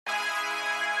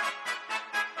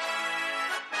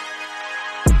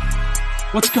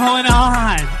What's going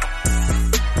on?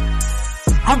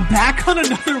 I'm back on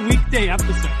another weekday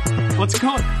episode. What's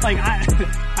going? Like I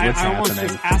almost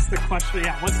just asked the question.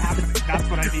 Yeah, what's happening? That's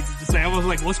what I needed to say. I was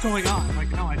like, "What's going on?" I'm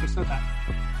like, no, I just said that.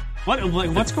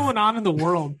 What's going on in the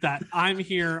world that I'm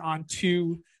here on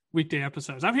 2 weekday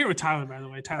episodes? I'm here with Tyler, by the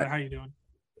way. Tyler, how you doing?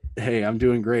 Hey, I'm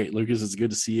doing great, Lucas. It's good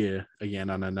to see you again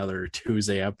on another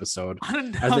Tuesday episode.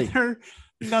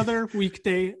 Another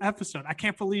weekday episode. I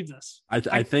can't believe this.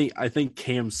 I think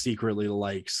Cam secretly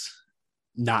likes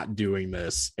not doing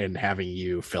this and having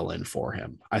you fill in for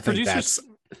him. I think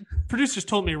producers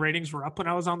told me ratings were up when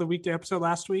I was on the weekday episode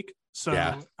last week. So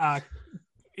yeah.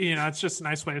 It's just a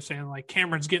nice way of saying like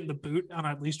Cameron's getting the boot on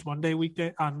at least one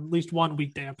weekday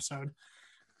episode.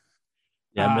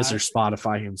 Yeah, Mr.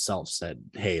 Spotify himself said,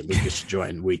 "Hey, Lucas should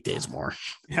join weekdays more."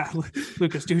 Yeah,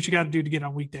 Lucas, do what you got to do to get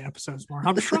on weekday episodes more.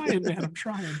 I'm trying, man. I'm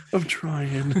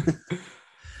trying.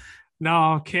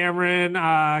 No, Cameron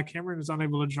is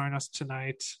unable to join us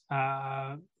tonight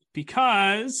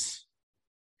because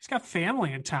he's got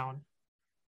family in town.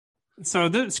 So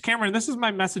Cameron, this is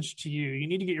my message to you. You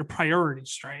need to get your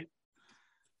priorities straight,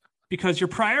 because your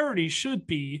priorities should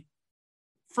be,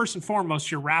 first and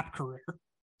foremost, your rap career.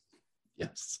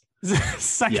 Yes.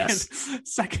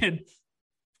 Second,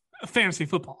 fantasy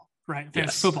football, right?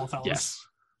 Fantasy football, fellas. Yes.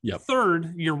 Yep.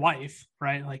 Third, your wife,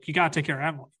 right? Like you got to take care of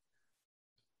Emily.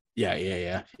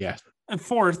 Yeah. And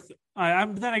fourth,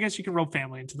 then I guess you can rope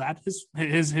family into that.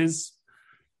 His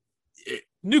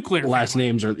nuclear last family.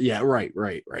 Names are right.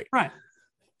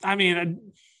 I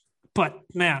mean, but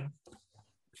man,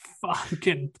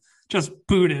 fucking just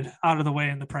booted out of the way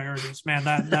in the priorities, man.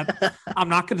 That I'm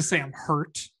not going to say I'm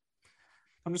hurt.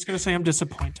 I'm just going to say I'm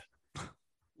disappointed.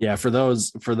 Yeah, for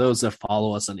those that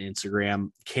follow us on Instagram,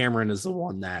 Cameron is the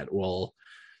one that will,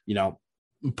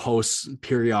 post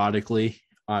periodically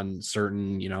on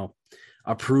certain,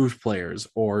 approved players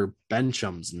or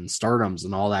benchums and startums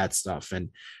and all that stuff.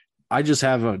 And I just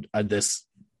have this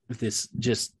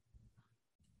just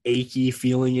achy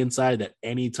feeling inside that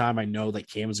anytime I know that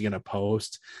Cam's going to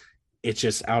post, it's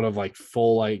just out of like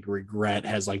full like regret,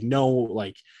 has like no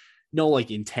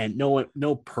intent,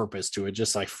 no purpose to it,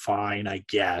 just like fine, I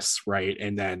guess, right?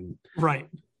 And then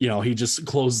he just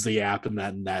closes the app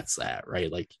and that's that,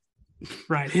 right? Like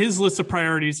right, his list of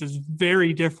priorities is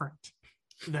very different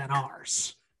than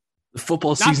ours. The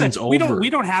football season's over. We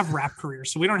don't have rap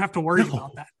careers, so we don't have to worry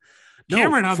about that.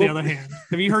 Cameron, on the other hand,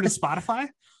 have you heard of Spotify?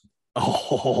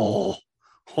 Oh.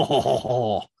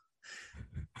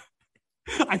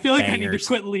 I feel like Bangers. I need to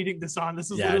quit leading this on.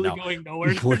 This is literally going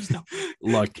nowhere.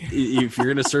 Look, if you're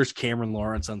going to search Cameron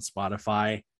Lawrence on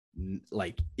Spotify,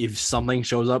 like if something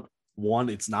shows up, 1,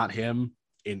 it's not him,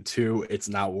 and 2, it's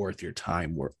not worth your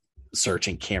time. We're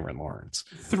searching Cameron Lawrence.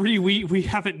 3, we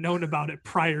haven't known about it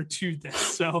prior to this,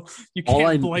 so you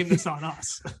can't blame this on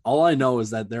us. All I know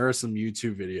is that there are some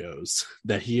YouTube videos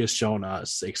that he has shown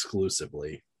us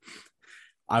exclusively.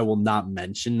 I will not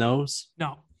mention those.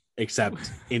 No. Except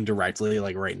indirectly,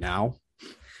 like right now.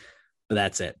 But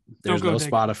that's it. There's no digging.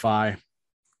 Spotify.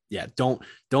 Yeah, don't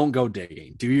go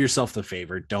digging. Do yourself the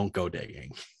favor. Don't go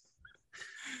digging.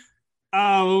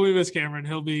 Well, we miss Cameron.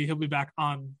 He'll be back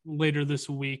on later this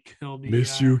week. He'll be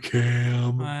miss you,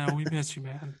 Cam. We miss you,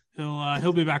 man.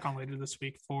 He'll be back on later this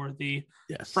week for the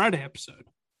Friday episode.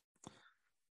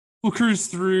 We'll cruise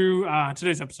through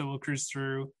today's episode. We'll cruise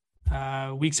through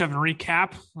week 7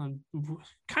 recap.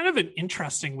 Kind of an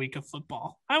interesting week of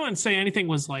football. I wouldn't say anything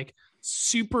was like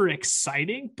super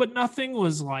exciting, but nothing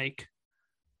was like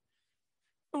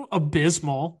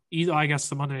abysmal. Either I guess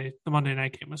the Monday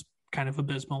night game was kind of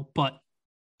abysmal, but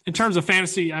in terms of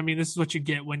fantasy, I mean, this is what you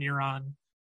get when you're on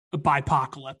a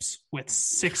bye-pocalypse with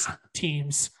 6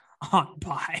 teams on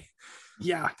bye.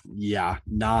 Yeah,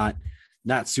 not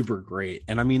super great.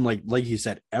 And I mean, like you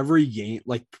said, every game,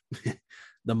 like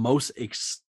the most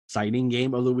exciting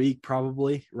game of the week,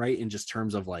 probably, right? In just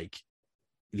terms of like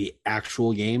the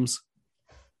actual games,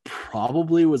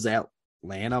 probably was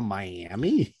Atlanta,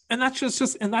 Miami. And that's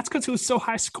and that's because it was so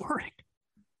high scoring.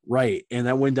 Right. And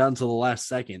that went down to the last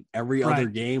second. Every other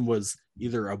game was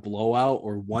either a blowout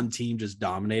or one team just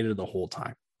dominated the whole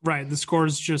time. Right. The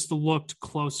scores just looked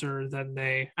closer than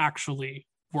they actually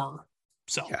were.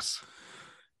 So, yes.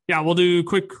 Yeah, we'll do a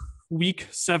quick week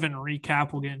 7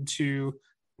 recap. We'll get into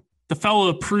the fellow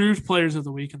approved players of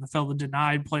the week and the fellow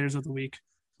denied players of the week.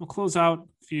 We'll close out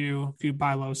a few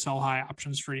buy low, sell high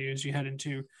options for you as you head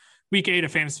into week 8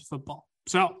 of fantasy football.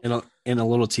 So, in a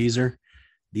little teaser,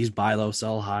 these buy low,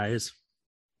 sell highs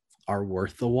are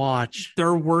worth the watch.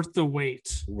 They're worth the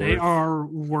wait. They are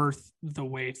worth the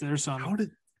wait. There's some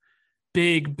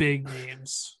big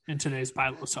names in today's buy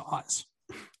low, sell highs.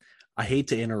 I hate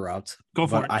to interrupt. Go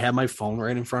for but it. I have my phone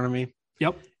right in front of me.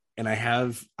 Yep. And I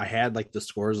had like the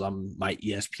scores on my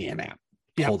ESPN app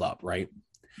pulled up, right?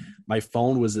 My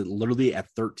phone was literally at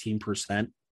 13%.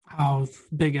 Oh,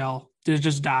 big L. Did it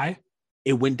just die?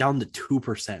 It went down to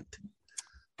 2%.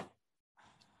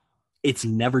 It's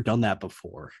never done that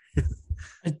before.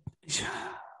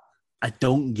 I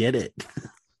don't get it.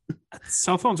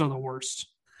 Cell phones are the worst,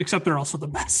 except they're also the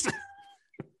best.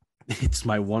 It's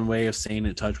my one way of staying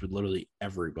in touch with literally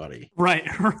everybody. Right.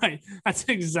 That's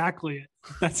exactly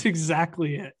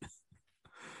it.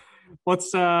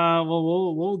 Let's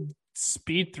we'll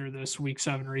speed through this week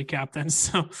 7 recap then.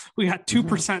 So we got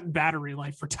 2% battery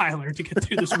life for Tyler to get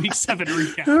through this week 7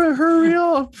 recap. Hurry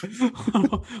up.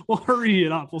 We'll hurry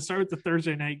it up. We'll start with the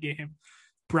Thursday night game.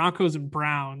 Broncos and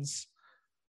Browns.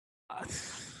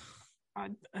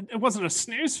 It wasn't a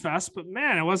snooze fest, but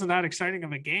man, it wasn't that exciting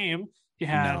of a game. You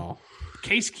had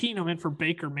Case Keenum in for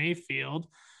Baker Mayfield.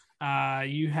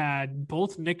 You had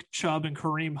both Nick Chubb and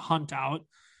Kareem Hunt out.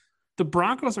 The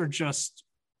Broncos are just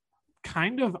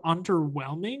kind of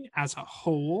underwhelming as a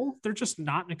whole. They're just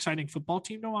not an exciting football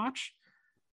team to watch.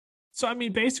 So, I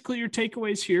mean, basically your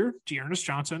takeaways here, Dearness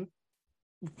Johnson,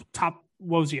 top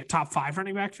 5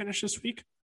 running back finish this week?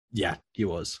 Yeah, he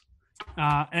was.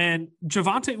 And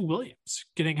Javonte Williams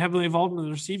getting heavily involved in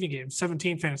the receiving game,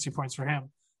 17 fantasy points for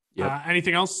him. Yep.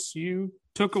 Anything else you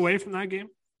took away from that game?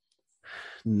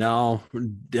 No,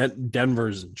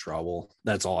 Denver's in trouble.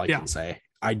 That's all I can say.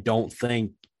 I don't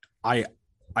think I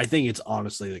think it's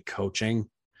honestly the coaching.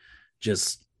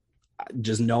 Just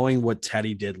knowing what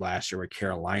Teddy did last year with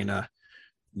Carolina,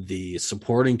 the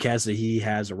supporting cast that he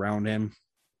has around him,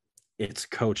 it's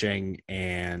coaching,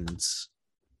 and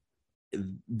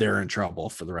they're in trouble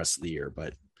for the rest of the year.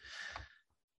 But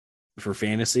for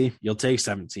fantasy, you'll take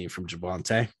 17 from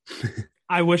Javonte.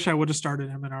 I wish I would have started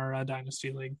him in our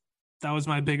Dynasty League. That was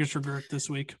my biggest regret this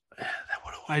week.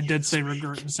 I did say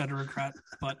regret instead of regret,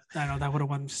 but I know that would have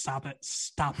won. Stop it.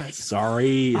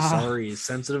 Sorry.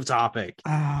 Sensitive topic.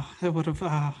 It would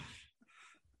have.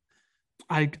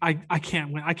 I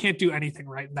can't win. I can't do anything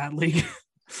right in that league.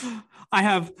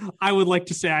 I would like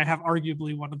to say I have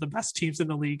arguably one of the best teams in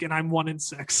the league, and I'm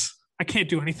 1-6. I can't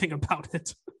do anything about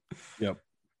it. Yep.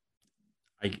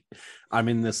 I'm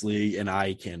in this league, and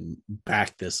I can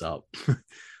back this up.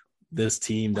 This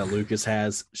team that Lucas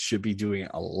has should be doing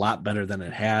a lot better than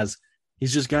it has.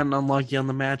 He's just gotten unlucky on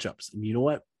the matchups. And you know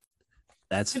what?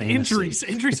 That's fantasy.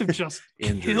 Injuries have just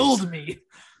killed me.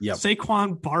 Yep.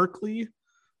 Saquon Barkley,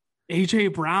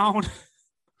 AJ Brown.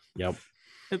 Yep.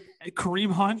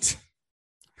 Kareem Hunt.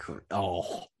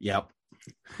 Oh, yep.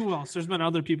 Who else? There's been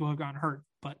other people who have gotten hurt,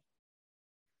 but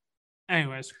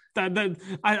anyways,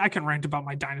 I can rant about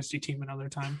my dynasty team another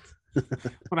time.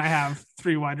 When I have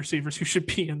 3 wide receivers who should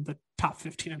be in the top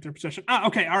 15 of their position.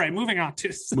 Okay, all right. Moving on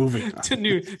to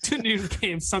noon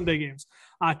games, Sunday games.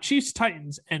 Chiefs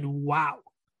Titans, and wow,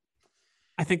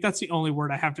 I think that's the only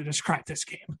word I have to describe this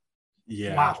game.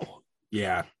 Yeah. Wow.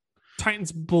 Yeah.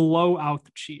 Titans blow out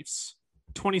the Chiefs,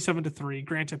 27-3.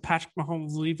 Granted, Patrick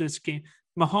Mahomes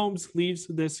leaves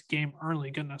this game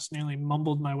early. Goodness, nearly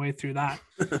mumbled my way through that.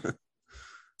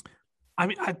 I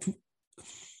mean,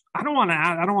 I don't want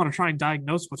to try and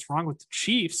diagnose what's wrong with the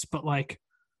Chiefs, but like,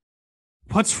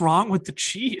 what's wrong with the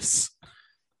Chiefs?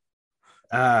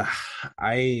 I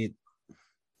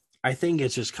think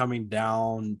it's just coming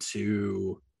down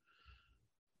to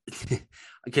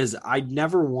because I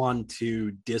never want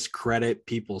to discredit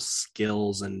people's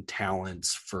skills and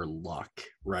talents for luck,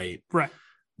 right? Right.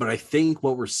 But I think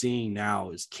what we're seeing now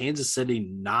is Kansas City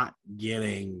not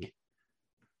getting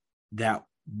that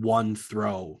one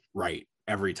throw right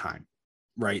every time,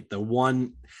 right? The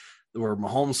one where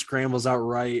Mahomes scrambles out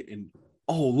right, and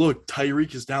oh look,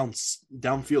 Tyreek is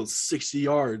downfield 60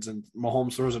 yards, and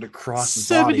Mahomes throws it across his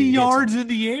 70 body yards in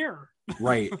the air.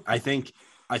 Right. I think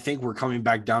we're coming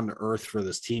back down to earth for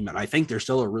this team, and I think they're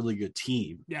still a really good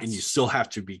team. Yes. And you still have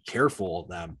to be careful of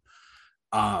them.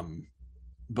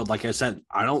 But like I said,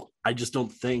 I just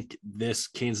don't think this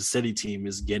Kansas City team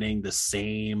is getting the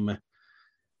same,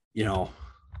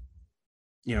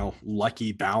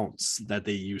 lucky bounce that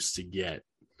they used to get.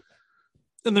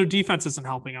 And their defense isn't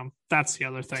helping them. That's the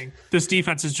other thing. This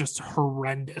defense is just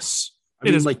horrendous.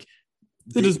 It is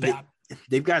bad.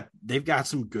 They've got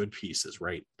some good pieces,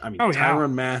 right? I mean, Tyrann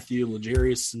Tyrann Mathieu,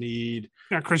 L'Jarius Sneed.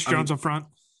 Yeah, Chris Jones up front.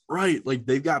 Right. Like,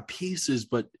 they've got pieces,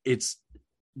 but it's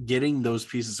getting those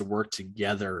pieces to work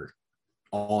together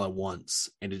all at once.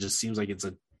 And it just seems like it's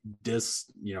a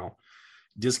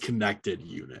disconnected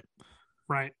unit.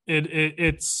 Right.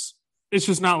 It's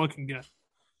just not looking good.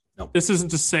 Nope. This isn't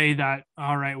to say that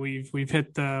all right, we've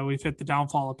hit the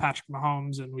downfall of Patrick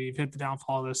Mahomes and we've hit the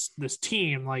downfall of this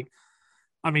team. Like,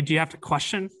 I mean, do you have to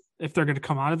question if they're going to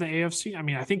come out of the AFC? I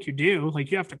mean, I think you do.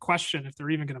 Like, you have to question if they're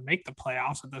even going to make the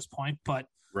playoffs at this point. But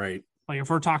right, like if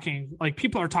we're talking, like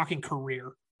people are talking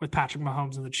career with Patrick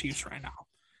Mahomes and the Chiefs right now,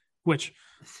 which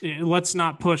let's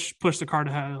not push the cart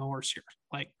ahead of the horse here.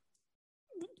 Like,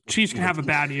 Chiefs can have a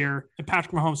bad year, and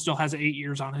Patrick Mahomes still has 8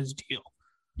 years on his deal.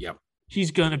 Yep.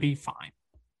 He's gonna be fine.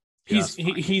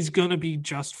 He's gonna be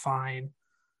just fine.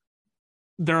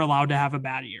 They're allowed to have a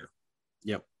bad year.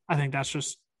 Yep. I think that's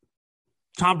just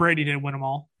Tom Brady didn't win them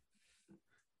all.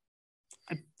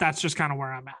 That's just kind of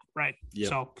where I'm at, right? Yep.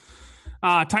 So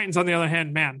Titans, on the other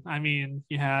hand, man, I mean,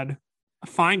 you had a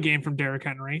fine game from Derrick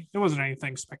Henry. It wasn't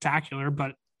anything spectacular,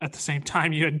 but at the same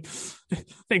time, I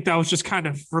think that was just kind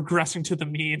of regressing to the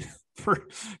mean for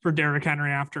Derrick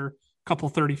Henry after a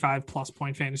couple 35-plus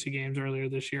point fantasy games earlier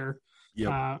this year.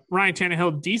 Yep. Ryan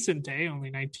Tannehill, decent day, only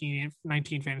 19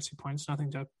 fantasy points,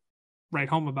 nothing to write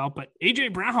home about. But A.J.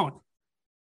 Brown,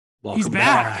 he's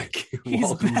back.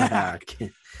 He's back.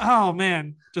 Oh,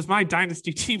 man. Does my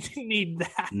dynasty team need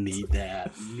that?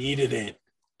 Needed it.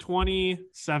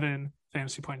 27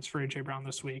 fantasy points for A.J. Brown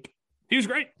this week. He was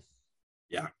great.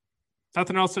 Yeah.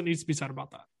 Nothing else that needs to be said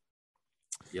about that.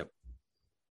 Yep.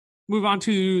 Move on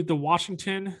to the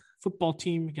Washington football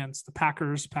team against the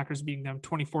Packers. Packers beating them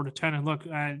 24-10. And look,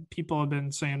 people have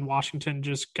been saying Washington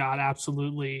just got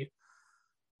absolutely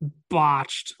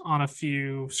botched on a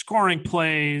few scoring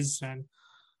plays. And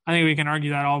I think we can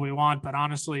argue that all we want, but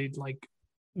honestly, like,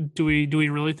 do we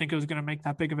really think it was going to make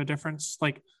that big of a difference?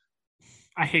 Like,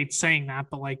 I hate saying that,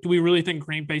 but like, do we really think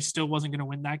Green Bay still wasn't going to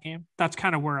win that game? That's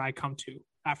kind of where I come to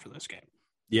after this game.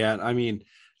 Yeah. I mean,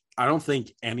 I don't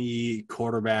think any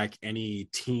quarterback, any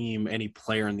team, any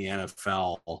player in the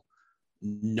NFL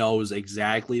knows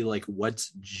exactly like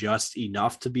what's just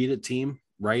enough to beat a team.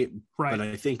 Right. Right. But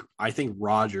I think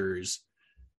Rodgers,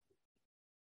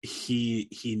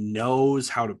 he knows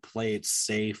how to play it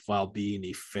safe while being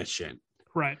efficient.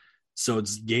 Right. So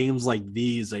it's games like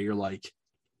these that you're like,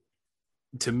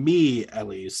 to me, at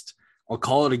least, I'll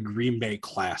call it a Green Bay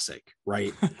classic,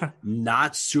 right?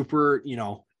 Not super,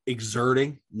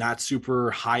 exerting, not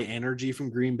super high energy from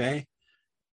Green Bay.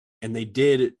 And they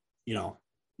did,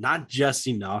 not just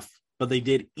enough, but they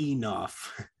did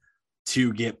enough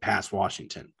to get past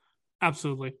Washington.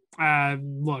 Absolutely.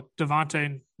 Look,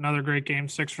 Devontae, another great game,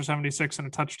 6 for 76 and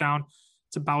a touchdown.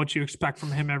 It's about what you expect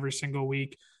from him every single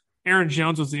week. Aaron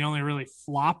Jones was the only really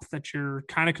flop that you're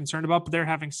kind of concerned about, but they're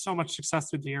having so much success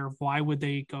through the air. Why would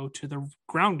they go to the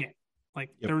ground game?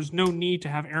 Like, There was no need to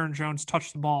have Aaron Jones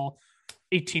touch the ball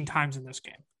 18 times in this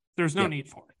game. There's no need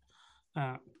for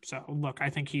it. So, look, I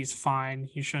think he's fine.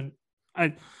 He shouldn't.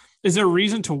 Is there a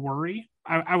reason to worry?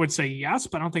 I would say yes,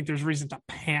 but I don't think there's reason to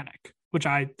panic, which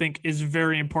I think is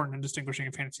very important in distinguishing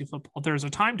in fantasy football. There's a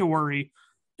time to worry,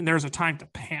 and there's a time to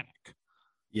panic.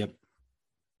 Yep.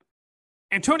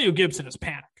 Antonio Gibson is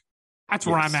panic. That's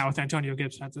where I'm at with Antonio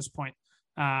Gibson at this point.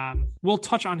 We'll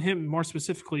touch on him more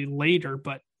specifically later,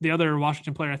 but the other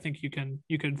Washington player I think you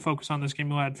can focus on this game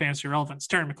who had fantasy relevance,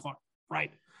 Terry McLaurin,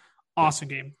 right? Awesome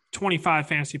game. 25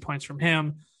 fantasy points from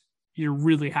him. You're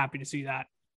really happy to see that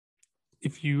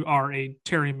if you are a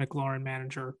Terry McLaurin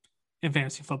manager in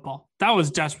fantasy football. That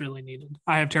was desperately needed.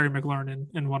 I have Terry McLaurin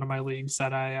in one of my leagues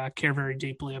that I care very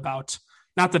deeply about,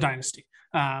 not the dynasty.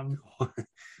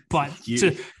 But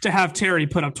to have Terry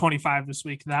put up 25 this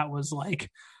week, that was like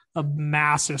a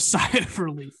massive sigh of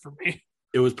relief for me.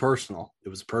 It was personal. It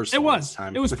was personal.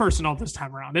 It was personal this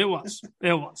time around. It was.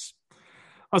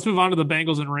 Let's move on to the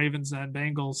Bengals and Ravens. And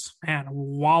Bengals, man,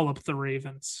 walloped the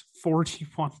Ravens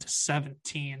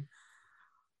 41-17.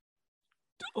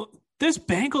 This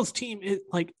Bengals team is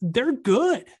like, they're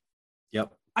good.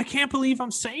 Yep. I can't believe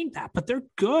I'm saying that, but they're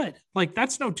good. Like,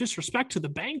 that's no disrespect to the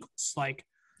Bengals. Like,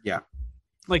 yeah.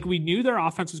 Like, we knew their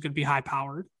offense was going to be high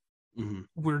powered. Mm-hmm.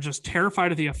 We're just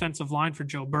terrified of the offensive line for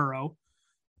Joe Burrow.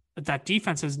 That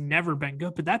defense has never been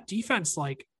good, but that defense,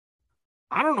 like,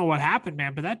 I don't know what happened,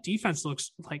 man, but that defense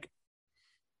looks like,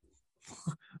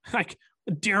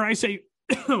 dare I say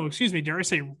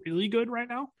really good right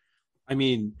now? I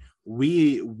mean,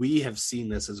 we have seen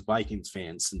this as Vikings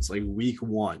fans since like week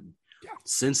one. Yeah.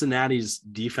 Cincinnati's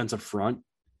defensive front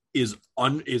is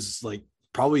like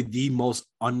probably the most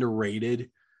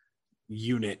underrated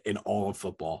unit in all of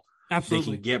football.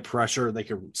 Absolutely. They can get pressure. They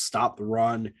can stop the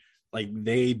run. Like,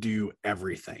 they do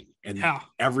everything. And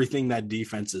everything that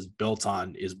defense is built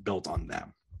on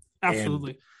them.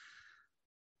 Absolutely.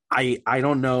 And I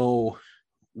don't know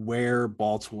where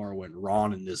Baltimore went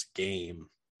wrong in this game,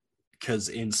 because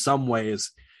in some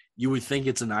ways you would think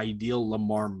it's an ideal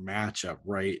Lamar matchup,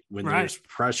 right? When there's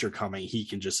pressure coming, he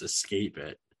can just escape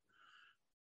it.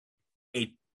 It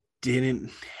didn't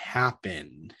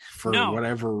happen for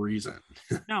whatever reason.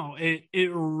 No, it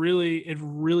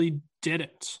really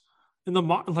didn't. And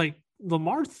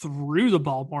Lamar threw the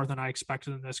ball more than I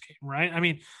expected in this game, right? I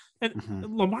mean,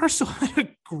 Lamar still had a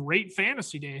great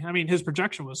fantasy day. I mean, his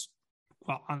projection was,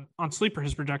 well, on Sleeper,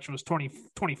 his projection was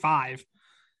 25.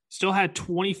 Still had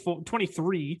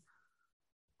 23,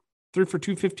 threw for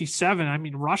 257. I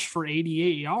mean, rushed for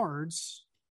 88 yards.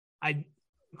 I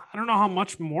don't know how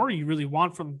much more you really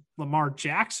want from Lamar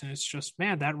Jackson. It's just,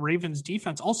 man, that Ravens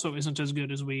defense also isn't as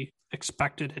good as we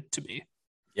expected it to be.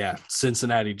 Yeah,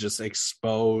 Cincinnati just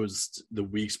exposed the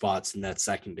weak spots in that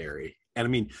secondary. And I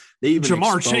mean, they even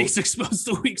Chase exposed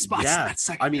the weak spots in that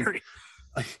secondary.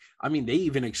 I mean, they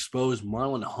even exposed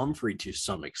Marlon Humphrey to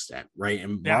some extent, right?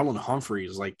 And Marlon Humphrey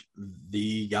is like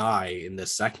the guy in the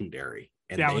secondary.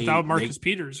 And without Marcus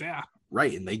Peters,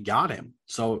 right, and they got him.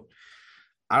 So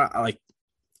I like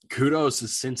kudos to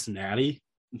Cincinnati.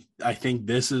 I think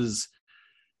this was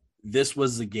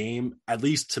the game, at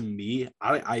least to me.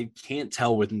 I can't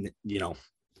tell with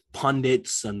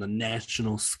pundits and the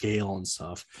national scale and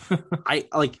stuff.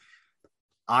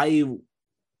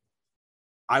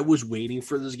 I was waiting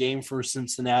for this game for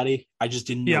Cincinnati. I just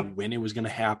didn't know when it was going to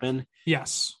happen.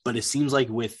 Yes. But it seems like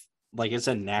with, like I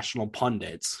said, national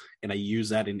pundits, and I use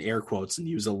that in air quotes and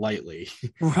use it lightly.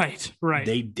 Right.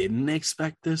 They didn't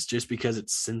expect this just because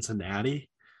it's Cincinnati.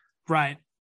 Right.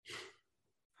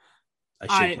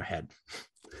 I shake my head.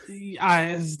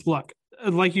 Look,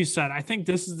 like you said, I think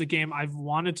this is the game I've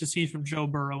wanted to see from Joe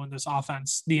Burrow in this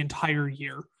offense the entire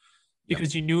year.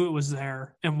 Because you knew it was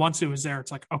there. And once it was there,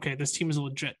 it's like, okay, this team is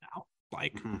legit now.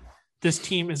 Like, this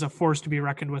team is a force to be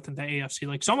reckoned with in the AFC.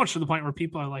 Like, so much to the point where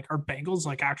people are like, are Bengals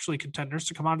like actually contenders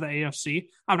to come out of the AFC?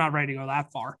 I'm not ready to go that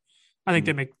far. I think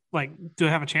they make, like, do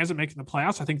they have a chance of making the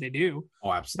playoffs? I think they do.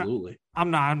 Oh, absolutely.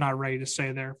 I'm not ready to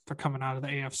say they're coming out of the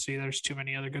AFC. There's too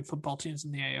many other good football teams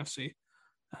in the AFC.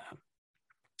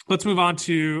 Let's move on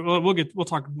to, we'll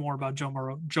talk more about Joe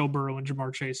Burrow and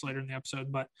Ja'Marr Chase later in the episode,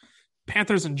 but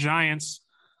Panthers and Giants.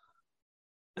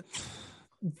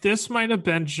 This might have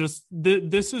been just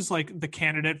this is like the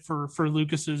candidate for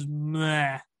Lucas's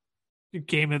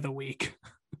game of the week.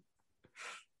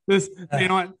 You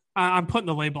know what? I'm putting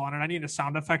the label on it. I need a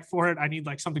sound effect for it. I need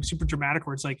like something super dramatic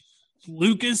where it's like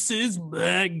Lucas's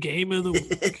game of the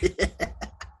week.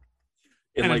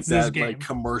 And like that like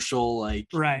commercial, like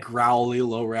growly,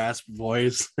 low rasp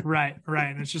voice. Right.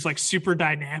 And it's just like super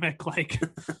dynamic, like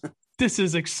this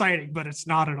is exciting, but it's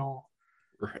not at all.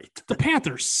 Right. The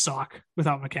Panthers suck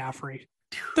without McCaffrey.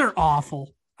 They're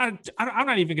awful. I'm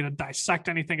not even going to dissect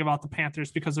anything about the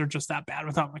Panthers because they're just that bad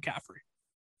without McCaffrey.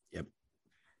 Yep.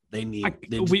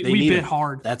 We bid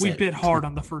hard. We bid hard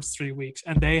on the first 3 weeks,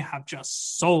 and they have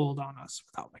just sold on us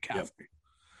without McCaffrey. Yep.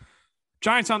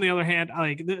 Giants, on the other hand,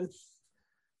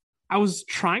 I was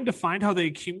trying to find how they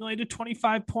accumulated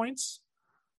 25 points.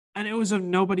 And it was of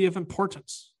nobody of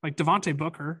importance. Like Devontae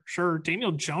Booker, sure.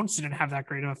 Daniel Jones didn't have that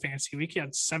great of a fantasy week. He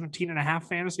had 17.5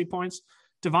 fantasy points.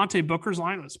 Devontae Booker's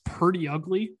line was pretty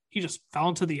ugly. He just fell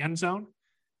into the end zone.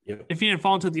 Yep. If he didn't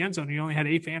fall into the end zone, he only had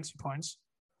 8 fantasy points.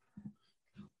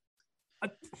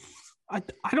 I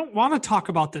don't want to talk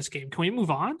about this game. Can we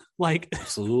move on? Like,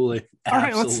 absolutely. All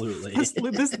right, absolutely.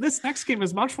 This next game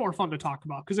is much more fun to talk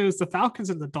about because it was the Falcons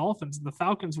and the Dolphins, and the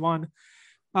Falcons won.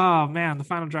 Oh man, the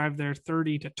final drive there,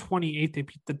 30-28, they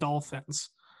beat the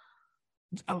Dolphins.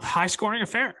 A high scoring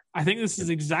affair. I think this is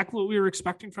exactly what we were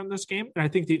expecting from this game. And I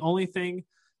think the only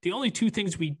 2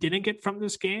 things we didn't get from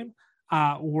this game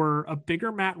were a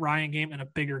bigger Matt Ryan game and a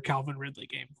bigger Calvin Ridley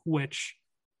game, which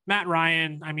Matt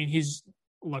Ryan, I mean,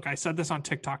 I said this on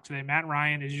TikTok today. Matt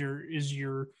Ryan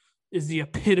is the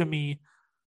epitome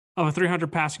of a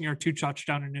 300 passing yard, 2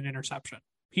 touchdown and an interception.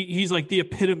 He's like the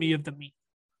epitome of the meat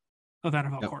of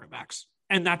NFL quarterbacks.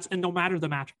 And no matter the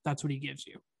matchup, that's what he gives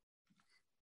you.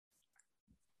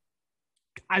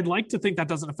 I'd like to think that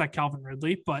doesn't affect Calvin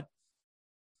Ridley, but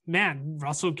man,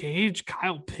 Russell Gage,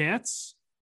 Kyle Pitts,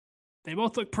 they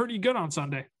both look pretty good on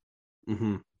Sunday.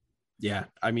 Mm-hmm. Yeah.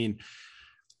 I mean,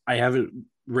 I have it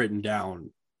written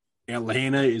down.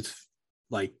 Atlanta is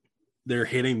like, they're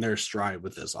hitting their stride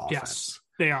with this offense. Yes,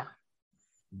 they are.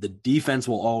 The defense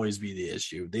will always be the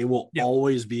issue. They will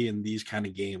always be in these kind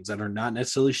of games that are not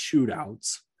necessarily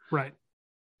shootouts. Right.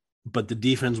 But the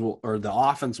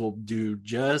offense will do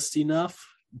just enough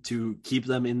to keep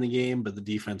them in the game, but the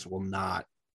defense will not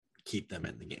keep them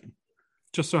in the game.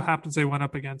 Just so happens they went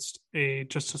up against a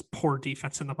just as poor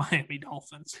defense in the Miami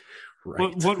Dolphins.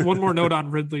 Right. One more note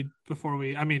on Ridley before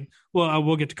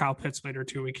we'll get to Kyle Pitts later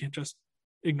too. We can't just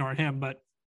ignore him. But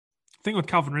the thing with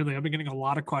Calvin Ridley, I've been getting a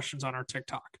lot of questions on our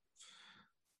TikTok.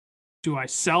 Do I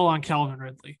sell on Calvin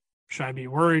Ridley? Should I be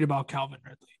worried about Calvin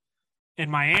Ridley?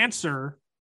 And my answer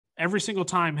every single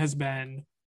time has been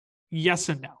yes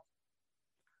and no.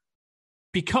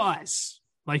 Because,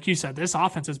 like you said, this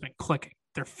offense has been clicking.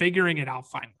 They're figuring it out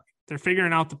finally. They're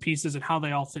figuring out the pieces and how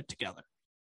they all fit together.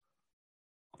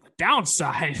 On the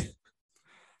downside,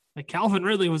 like Calvin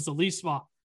Ridley was the least involved.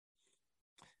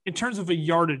 In terms of a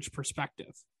yardage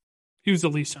perspective, he was the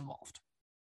least involved.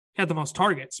 He had the most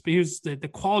targets, but the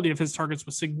quality of his targets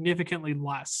was significantly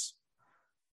less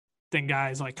than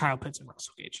guys like Kyle Pitts and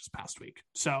Russell Gage this past week.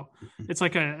 So it's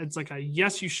like a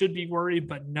yes, you should be worried,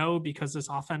 but no, because this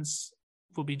offense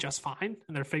will be just fine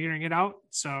and they're figuring it out.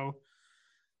 So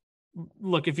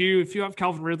look, if you have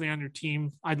Calvin Ridley on your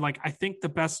team, I think the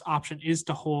best option is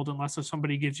to hold unless if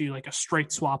somebody gives you like a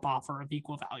straight swap offer of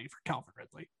equal value for Calvin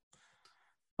Ridley.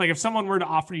 Like if someone were to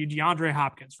offer you DeAndre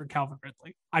Hopkins for Calvin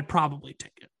Ridley, I'd probably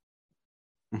take it.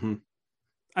 Mm-hmm.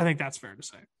 I think that's fair to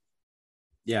say.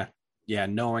 Yeah. Yeah.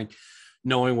 Knowing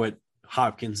what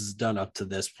Hopkins has done up to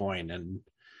this point, and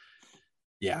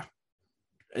yeah,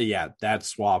 that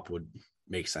swap would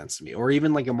make sense to me. Or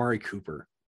even like Amari Cooper.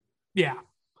 Yeah.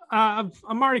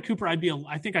 Amari Cooper, I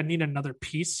think I'd need another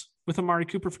piece with Amari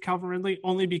Cooper for Calvin Ridley,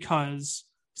 only because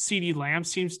CeeDee Lamb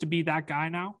seems to be that guy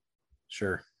now.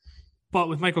 Sure. But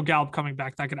with Michael Gallup coming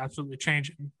back, that could absolutely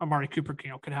change. And Amari Cooper,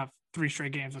 could have 3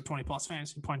 straight games of 20 plus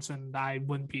fantasy points, and I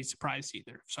wouldn't be surprised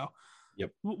either. So,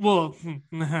 yep, we'll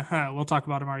talk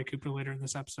about Amari Cooper later in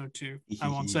this episode too. I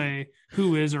won't say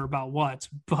who is or about what,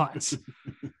 but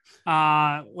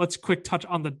let's quick touch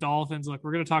on the Dolphins. Look,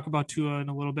 we're going to talk about Tua in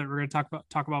a little bit. We're going to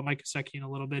talk about Mike Gesicki in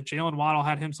a little bit. Jalen Waddle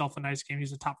had himself a nice game.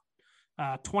 He's a top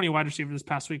 20 wide receiver this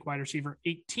past week, wide receiver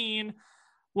 18.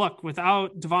 Look,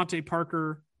 without Devontae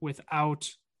Parker, without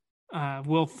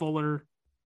Will Fuller,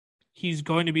 he's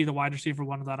going to be the wide receiver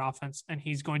one of that offense, and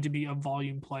he's going to be a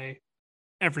volume play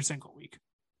every single week.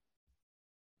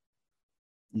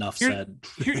 Enough said.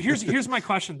 Here's my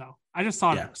question, though. I just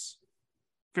thought of this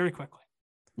very quickly.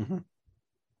 Mm-hmm.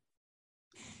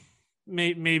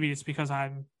 Maybe it's because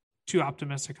I'm too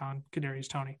optimistic on Kadarius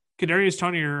Toney. Kadarius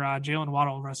Toney or Jalen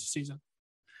Waddle the rest of the season?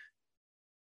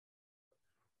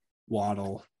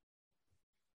 Waddle.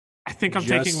 I think I'm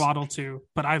taking Waddle too,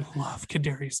 but I love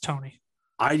Kadarius Toney.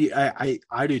 I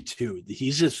do too.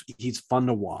 He's fun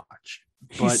to watch.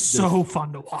 He's so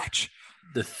fun to watch.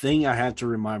 The thing I have to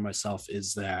remind myself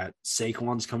is that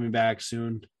Saquon's coming back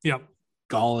soon. Yep.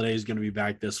 Galladay is going to be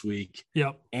back this week.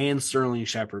 Yep. And Sterling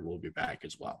Shepard will be back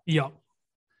as well. Yep.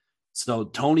 So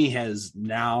Toney has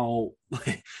now,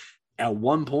 at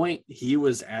one point, he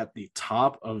was at the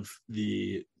top of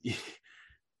the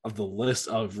list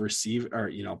of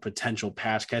potential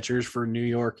pass catchers for New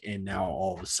York, and now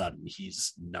all of a sudden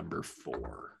he's number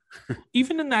 4.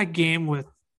 Even in that game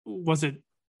was it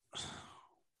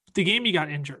the game he got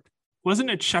injured? Wasn't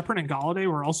it Shepard and Galladay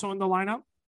were also in the lineup?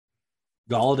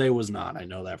 Galladay was not. I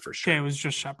know that for sure. Okay, it was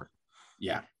just Shepard.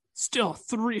 Yeah. Still,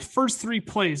 first 3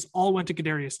 plays all went to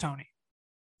Kadarius Toney.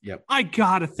 Yep. I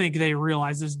gotta think they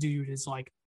realize this dude is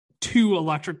like too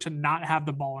electric to not have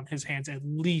the ball in his hands at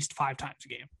least 5 times a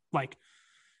game. Like,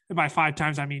 by 5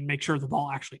 times, I mean make sure the ball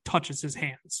actually touches his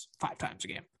hands 5 times a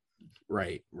game.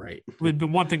 Right. It would be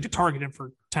one thing to target him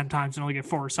for 10 times and only get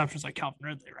 4 receptions like Calvin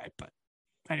Ridley, right? But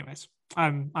anyways,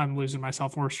 I'm losing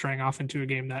myself. We're straying off into a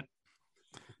game that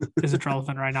isn't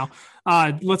relevant right now.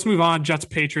 Let's move on. Jets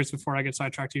Patriots before I get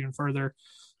sidetracked even further.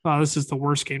 This is the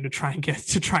worst game to try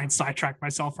and sidetrack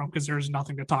myself from because there's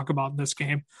nothing to talk about in this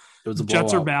game.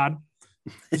 Jets are bad.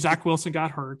 Zach Wilson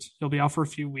got hurt. He'll be out for a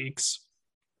few weeks.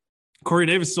 Corey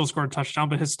Davis still scored a touchdown,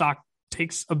 but his stock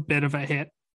takes a bit of a hit.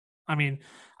 I mean,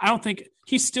 I don't think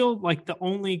he's still like the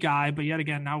only guy, but yet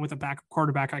again, now with a backup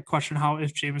quarterback, I question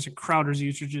if Jamison Crowder's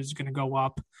usage is going to go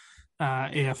up.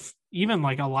 If even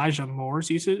like Elijah Moore's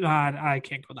usage, I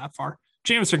can't go that far.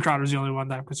 Jamison Crowder is the only one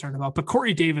that I'm concerned about, but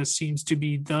Corey Davis seems to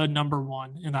be the number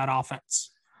 1 in that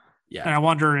offense. Yeah. And I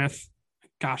wonder if,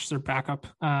 their backup,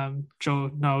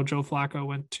 Joe Flacco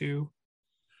went to.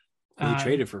 They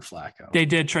traded for Flacco. They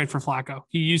did trade for Flacco.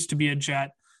 He used to be a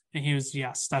Jet, and he was,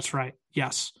 yes, that's right.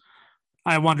 Yes.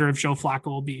 I wonder if Joe Flacco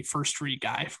will be first read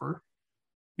guy for,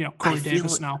 Corey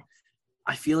Davis now.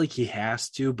 I feel like he has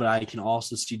to, but I can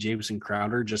also see Jamison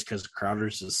Crowder just because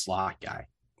Crowder's a slot guy.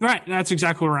 Right. That's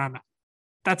exactly where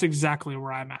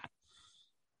I'm at.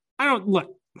 I don't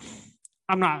look.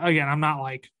 I'm not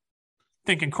like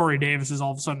thinking Corey Davis is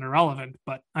all of a sudden irrelevant.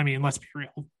 But I mean, let's be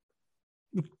real.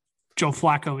 Joe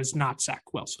Flacco is not Zach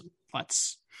Wilson.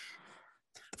 As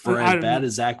bad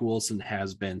as Zach Wilson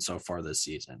has been so far this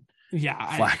season,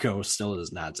 Flacco still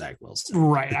is not Zach Wilson.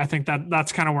 Right. I think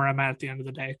that's kind of where I'm at the end of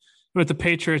the day. With the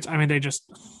Patriots, I mean, they just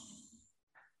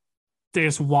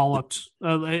walloped.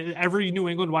 Every New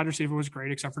England wide receiver was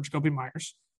great except for Jacoby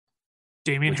Myers.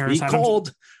 Damian Harris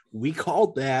we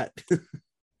called that.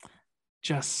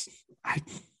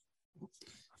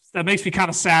 That makes me kind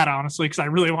of sad, honestly, because I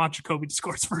really want Jacoby to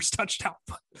score his first touchdown.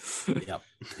 But yep.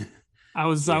 I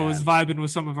was vibing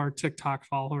with some of our TikTok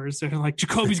followers. They're like,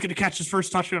 Jacoby's going to catch his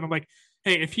first touchdown. I'm like,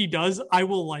 hey, if he does, I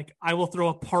will throw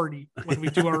a party when we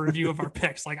do our review of our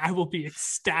picks. Like, I will be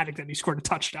ecstatic that he scored a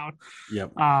touchdown.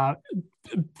 Yep.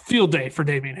 Field day for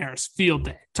Damian Harris. Field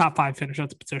day. Top 5 finish at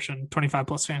the position. 25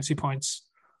 plus fantasy points.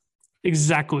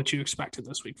 Exactly what you expected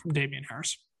this week from Damian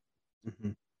Harris.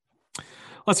 Mm-hmm.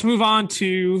 Let's move on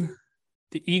to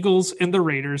the Eagles and the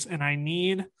Raiders, and I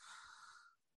need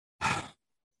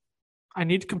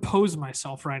to compose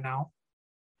myself right now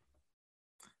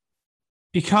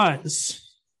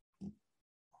because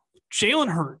Jalen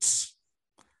Hurts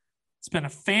has been a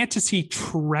fantasy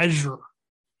treasure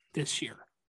this year.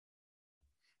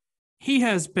 He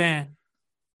has been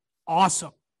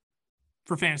awesome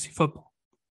for fantasy football.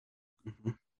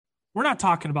 Mm-hmm. We're not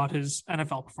talking about his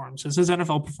NFL performances. His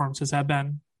NFL performances have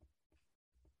been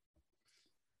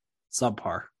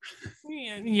subpar.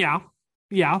 Yeah,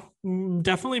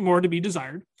 definitely more to be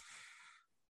desired.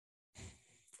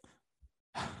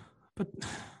 But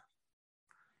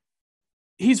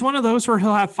he's one of those where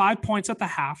he'll have 5 points at the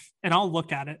half, and I'll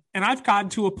look at it. And I've gotten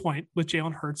to a point with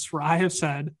Jalen Hurts where I have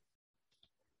said,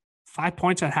 5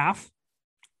 points at half?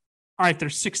 All right,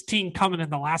 there's 16 coming in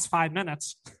the last 5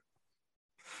 minutes.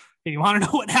 And you want to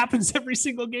know what happens every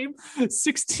single game?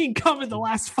 16 come in the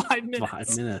last 5 minutes.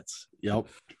 5 minutes. Yep.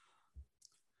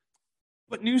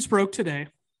 But news broke today.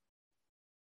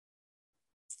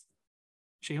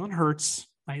 Jalen Hurts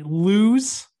might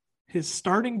lose his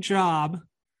starting job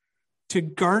to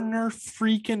Gardner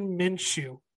freaking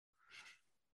Minshew.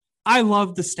 I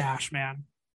love the stash, man.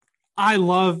 I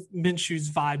love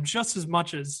Minshew's vibe just as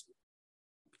much as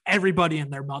everybody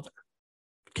and their mother.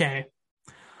 Okay.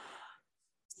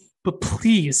 But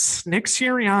please, Nick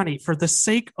Sirianni, for the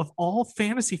sake of all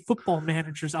fantasy football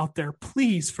managers out there,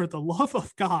 please, for the love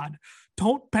of God,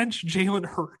 don't bench Jalen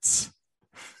Hurts.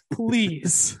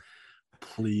 Please.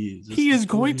 Please. He is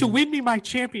going to win me my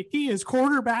champion. He is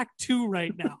quarterback 2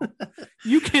 right now.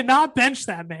 You cannot bench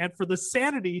that man for the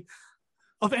sanity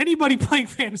of anybody playing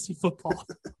fantasy football.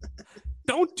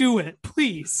 Don't do it,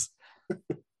 please.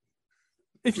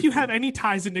 If you have any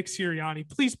ties to Nick Sirianni,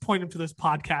 please point him to this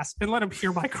podcast and let him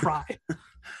hear my cry.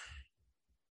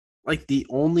 Like the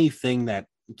only thing that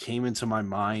came into my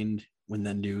mind when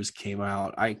the news came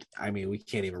out, I mean, we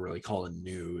can't even really call it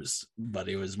news, but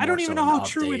it was more I don't even know how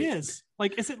true it update. is.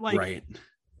 Like, is it like, right.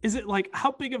 Is it like,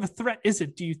 how big of a threat is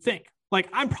it, do you think? Like,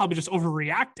 I'm probably just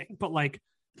overreacting, but like,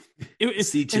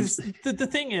 the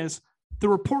thing is, the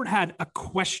report had a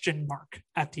question mark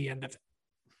at the end of it.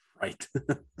 Right.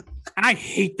 And I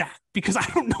hate that because I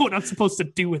don't know what I'm supposed to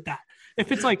do with that.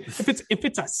 If it's like, if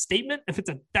it's a statement, if it's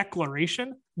a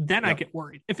declaration, then I get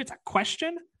worried. If it's a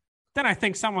question, then I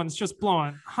think someone's just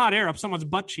blowing hot air up someone's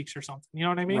butt cheeks or something. You know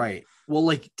what I mean? Right. Well,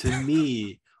 like to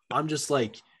me, I'm just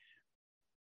like,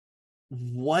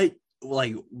 what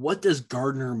does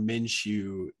Gardner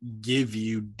Minshew give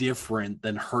you different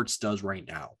than Hurts does right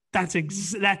now? That's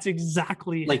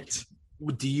exactly like, it.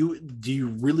 Do you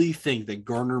really think that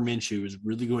Gardner Minshew is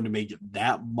really going to make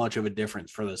that much of a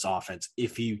difference for this offense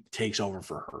if he takes over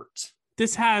for Hurts?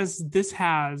 This has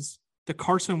the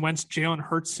Carson Wentz Jalen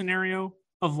Hurts scenario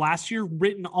of last year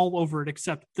written all over it,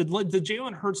 except the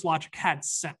Jalen Hurts logic had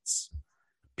sense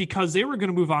because they were going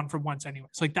to move on from Wentz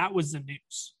anyways. Like that was the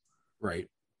news. Right.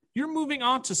 You're moving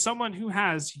on to someone who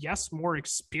has, yes, more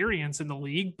experience in the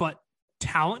league, but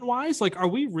talent-wise, like, are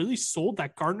we really sold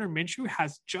that Gardner Minshew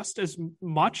has just as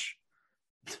much?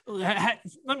 Let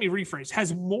me rephrase: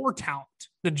 has more talent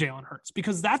than Jalen Hurts,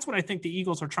 because that's what I think the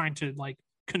Eagles are trying to like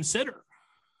consider.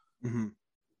 Mm-hmm.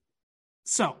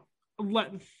 So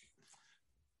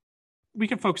we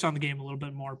can focus on the game a little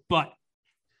bit more, but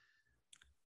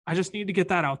I just need to get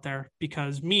that out there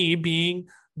because me being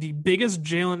the biggest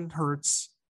Jalen Hurts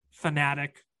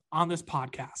fanatic on this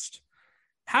podcast,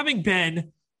 having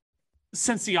been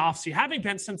since the offseason, having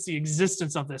been since the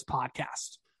existence of this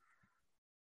podcast,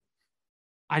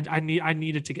 I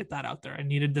needed to get that out there. I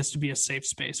needed this to be a safe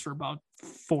space for about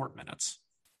 4 minutes.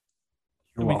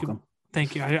 You're welcome.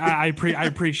 Thank you. I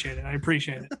appreciate it. I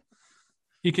appreciate it.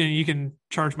 You can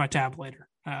charge my tab later.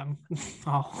 Even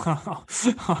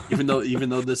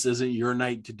though this isn't your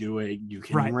night to do it, you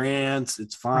can rant.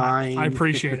 It's fine. I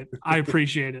appreciate it.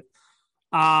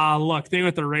 Look, thing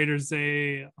with the Raiders,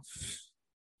 they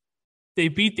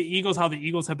beat the Eagles how the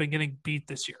Eagles have been getting beat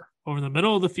this year, over the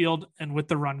middle of the field and with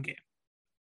the run game.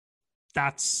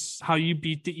 That's how you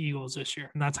beat the Eagles this year,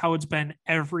 and that's how it's been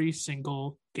every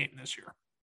single game this year.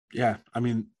 Yeah, I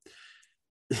mean,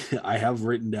 I have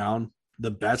written down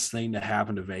the best thing to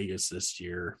happen to Vegas this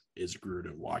year is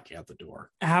Gruden walking out the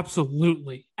door.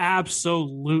 Absolutely.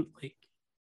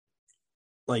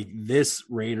 Like, this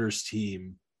Raiders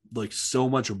team looks so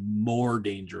much more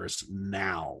dangerous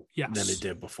now than it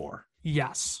did before.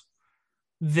 Yes.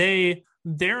 They're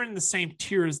in the same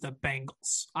tier as the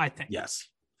Bengals, I think. Yes.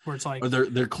 Where it's like, or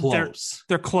they're close.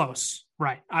 They're close.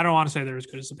 Right. I don't want to say they're as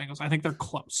good as the Bengals. I think they're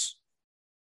close.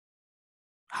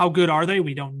 How good are they?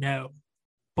 We don't know.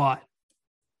 But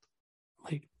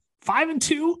like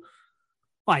 5-2,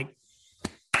 like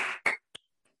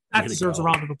that deserves a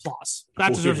round of applause.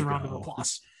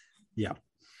 Yeah.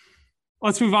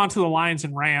 Let's move on to the Lions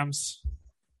and Rams.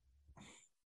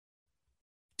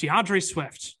 DeAndre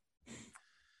Swift.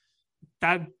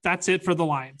 That's it for the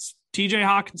Lions. TJ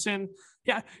Hawkinson.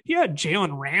 Yeah, he had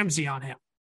Jalen Ramsey on him.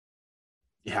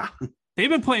 Yeah. They've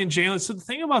been playing Jalen. So the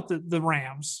thing about the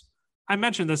Rams, I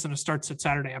mentioned this in a Start Sit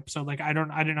Saturday episode. Like, I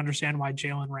didn't understand why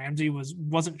Jalen Ramsey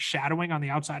wasn't shadowing on the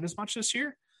outside as much this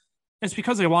year. It's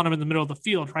because they want him in the middle of the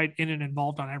field, right? In and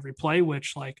involved on every play,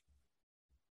 which, like,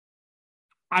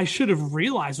 I should have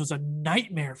realized was a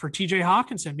nightmare for TJ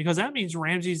Hawkinson, because that means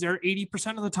Ramsey's there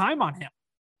 80% of the time on him.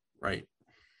 Right.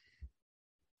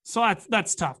 So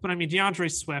that's tough. But I mean,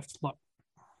 DeAndre Swift, look,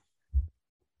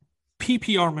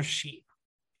 PPR machine.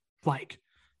 Like,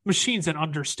 machine's an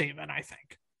understatement, I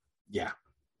think. Yeah.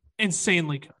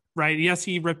 Insanely good, right? Yes,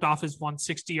 he ripped off his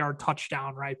 160-yard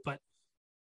touchdown, right? But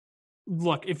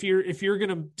look, if you're going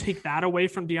to take that away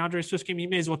from DeAndre Swift's game, you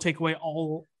may as well take away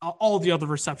all the other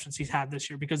receptions he's had this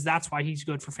year, because that's why he's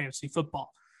good for fantasy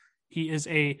football. He is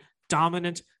a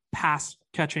dominant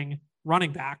pass-catching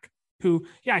running back who,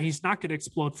 yeah, he's not going to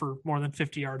explode for more than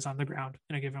 50 yards on the ground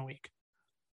in a given week.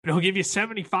 But he'll give you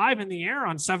 75 in the air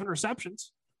on 7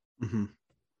 receptions. Mm-hmm.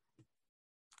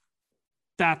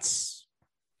 That's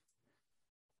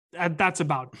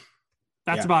about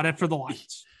it for the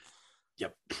Lions.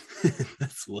 Yep.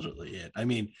 That's literally it. I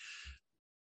mean,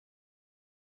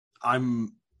 I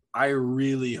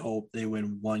really hope they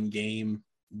win one game,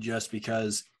 just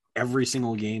because every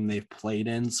single game they've played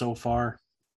in so far,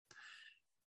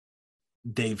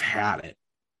 they've had it.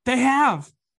 They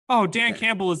have. Oh, Dan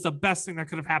Campbell is the best thing that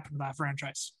could have happened to that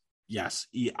franchise. Yes,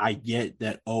 I get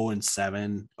that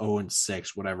 0-7, 0-6,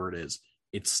 whatever it is,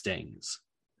 it stings.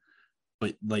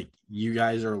 But like, you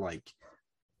guys are like,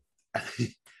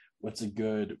 what's a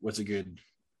good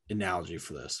analogy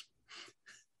for this?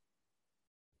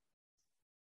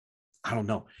 I don't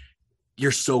know.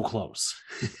 You're so close.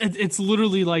 It's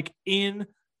literally like in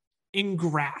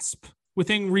grasp,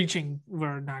 within reaching,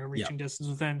 or not reaching distance.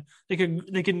 Within, they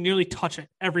can nearly touch it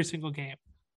every single game.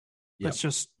 Yep.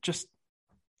 It's just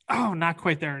not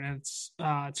quite there, and it's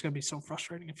gonna be so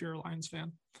frustrating if you're a Lions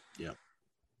fan. Yeah.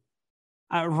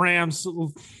 Rams,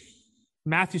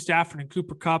 Matthew Stafford and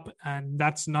Cooper Kupp, and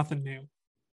that's nothing new.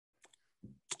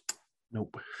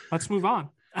 Nope. Let's move on.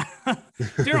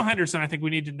 Darrell Henderson, I think we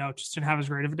need to know, just didn't have as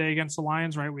great of a day against the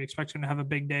Lions, right? We expect him to have a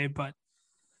big day, but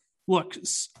look,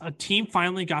 a team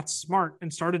finally got smart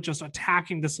and started just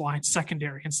attacking this Lions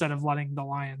secondary instead of letting the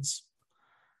Lions.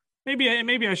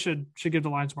 Maybe I should give the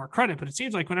Lions more credit, but it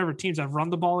seems like whenever teams have run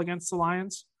the ball against the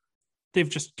Lions, they've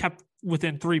just kept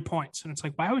within 3 points. And it's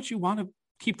like, why would you want to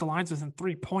keep the Lions within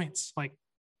 3 points? Like,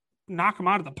 knock them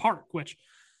out of the park, which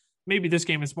maybe this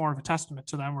game is more of a testament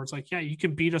to them, where it's like, yeah, you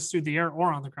can beat us through the air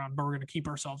or on the ground, but we're going to keep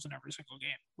ourselves in every single game,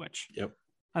 which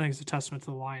I think is a testament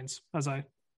to the Lions as I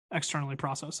externally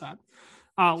process that.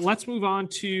 Let's move on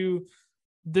to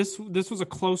this. This was a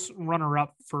close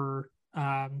runner-up for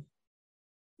game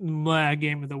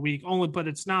of the week, but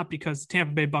it's not, because the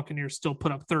Tampa Bay Buccaneers still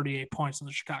put up 38 points on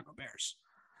the Chicago Bears.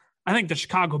 I think the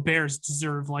Chicago Bears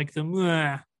deserve like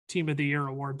the Team of the Year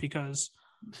award, because,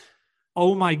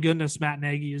 oh my goodness, Matt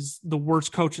Nagy is the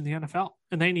worst coach in the NFL,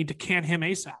 and they need to can him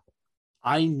ASAP.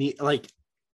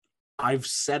 I've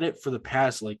said it for the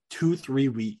past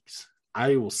 2-3 weeks.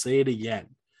 I will say it again.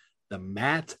 The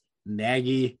Matt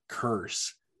Nagy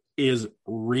curse is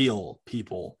real,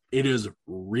 people. It is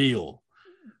real.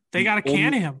 They got to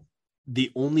can him.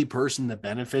 The only person that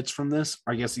benefits from this,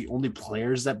 I guess the only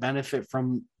players that benefit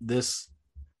from this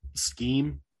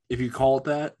scheme, if you call it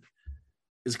that,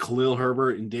 is Khalil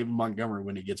Herbert and David Montgomery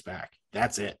when he gets back.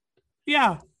 That's it.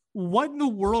 Yeah. What in the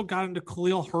world got into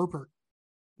Khalil Herbert?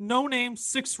 No name,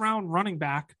 6th round running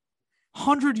back,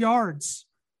 100 yards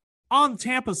on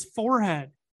Tampa's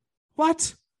forehead.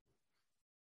 What?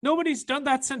 Nobody's done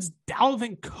that since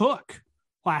Dalvin Cook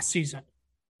last season.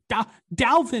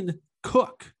 Dalvin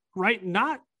Cook, right?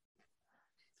 Not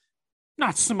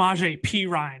Samaje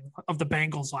Perine of the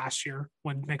Bengals last year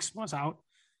when Mixon was out.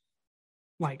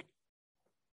 Like,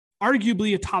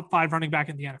 arguably a top 5 running back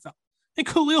in the NFL. And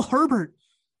Khalil Herbert,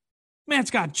 man's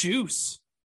got juice.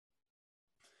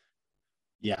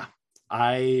 Yeah.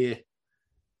 I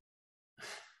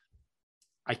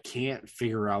can't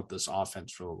figure out this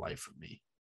offense for the life of me.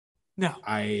 No.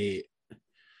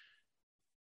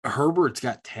 Herbert's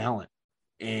got talent,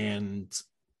 and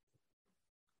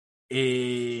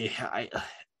I'm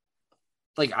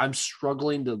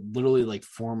struggling to literally like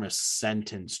form a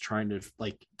sentence trying to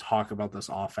like talk about this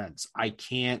offense. I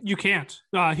can't. You can't.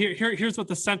 Here's what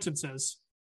the sentence is.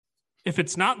 If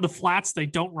it's not in the flats, they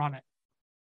don't run it.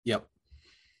 Yep.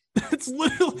 That's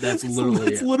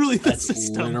literally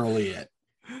it.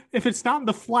 If it's not in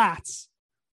the flats,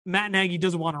 Matt Nagy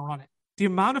doesn't want to run it. The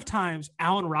amount of times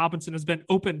Allen Robinson has been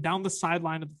open down the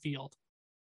sideline of the field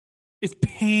is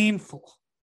painful.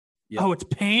 Yep. Oh, it's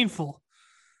painful.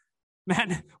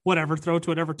 Man, whatever. Throw it to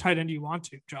whatever tight end you want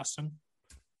to, Justin.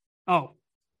 Oh.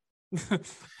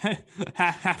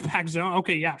 Halfback zone.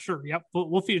 Okay, yeah, sure. Yep.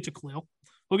 We'll feed it to Khalil.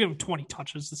 We'll give him 20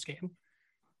 touches this game.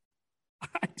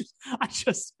 I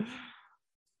just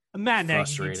Matt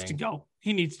Nagy needs to go.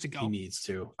 He needs to go. He needs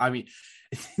to. I mean,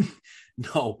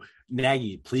 no,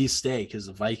 Nagy, please stay because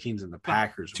the Vikings and the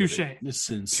Packers would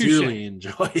sincerely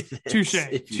enjoy this.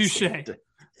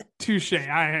 Touche.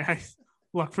 I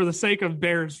look, for the sake of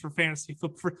Bears for fantasy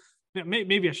football.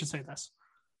 Maybe I should say this.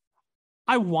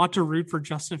 I want to root for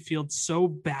Justin Fields so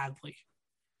badly,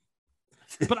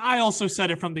 but I also said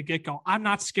it from the get-go. I'm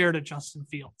not scared of Justin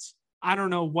Fields. I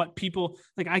don't know what people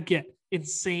like. I get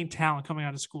insane talent coming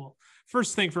out of school.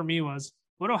 First thing for me was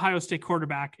what Ohio State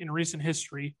quarterback in recent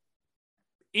history,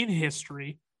 has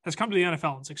come to the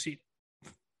NFL and succeeded.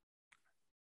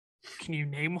 Can you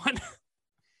name one?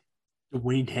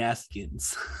 Dwayne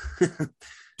Haskins.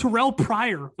 Terrell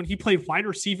Pryor when he played wide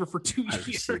receiver for 2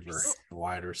 years.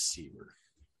 Wide receiver.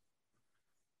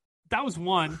 That was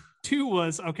one. 2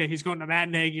 was, okay, he's going to Matt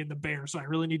Nagy and the Bears, so I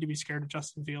really need to be scared of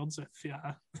Justin Fields if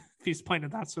he's playing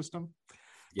in that system.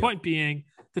 Yep. Point being,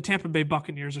 the Tampa Bay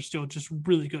Buccaneers are still just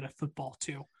really good at football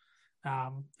too.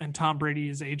 And Tom Brady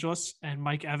is ageless, and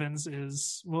Mike Evans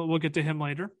is, we'll get to him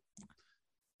later.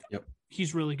 Yep.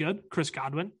 He's really good. Chris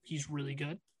Godwin, he's really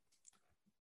good.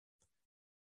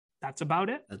 That's about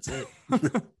it. That's it.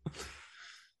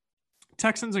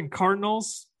 Texans and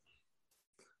Cardinals.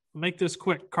 Make this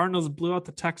quick. Cardinals blew out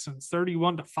the Texans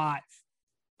 31-5.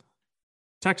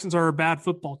 Texans are a bad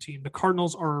football team. The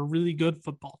Cardinals are a really good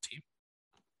football team.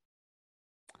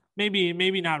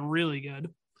 Maybe not really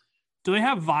good. Do they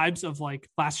have vibes of like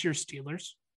last year's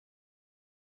Steelers?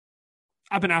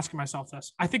 I've been asking myself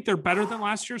this. I think they're better than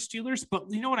last year's Steelers, but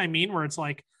you know what I mean? Where it's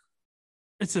like,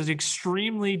 it's an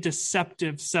extremely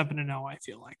deceptive 7-0, I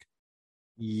feel like.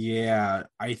 Yeah,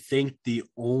 I think the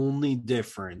only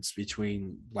difference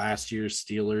between last year's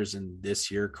Steelers and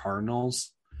this year Cardinals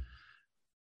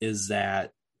is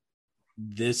that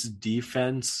this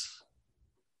defense,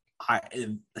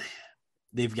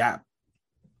 they've got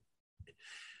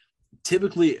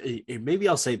typically, maybe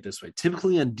I'll say it this way.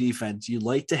 Typically on defense, you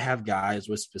like to have guys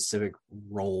with specific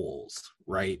roles,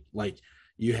 right? Like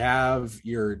you have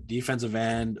your defensive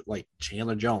end, like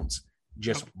Chandler Jones,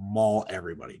 just maul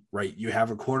everybody, right? You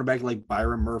have a quarterback like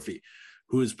Byron Murphy,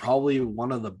 who is probably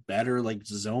one of the better like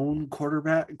zone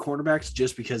cornerbacks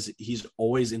just because he's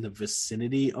always in the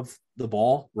vicinity of the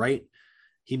ball, right?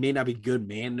 He may not be good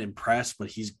man and press, but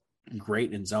he's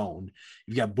great in zone.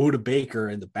 You've got Budda Baker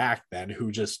in the back then,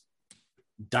 who just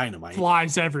dynamite.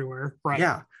 Flies everywhere, right?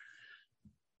 Yeah.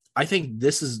 I think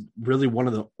this is really one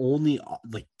of the only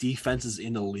like defenses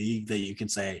in the league that you can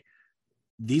say,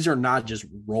 these are not just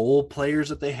role players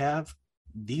that they have.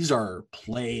 These are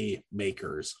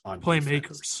playmakers on playmakers,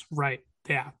 defense. Right?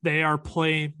 Yeah, they are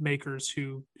playmakers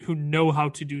who know how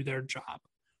to do their job.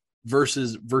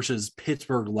 Versus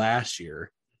Pittsburgh last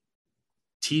year,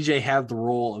 TJ had the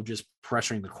role of just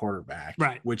pressuring the quarterback,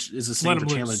 right? Which is the same for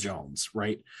Chandler Jones,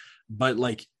 right? But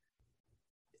like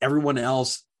everyone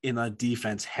else in the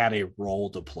defense had a role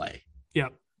to play.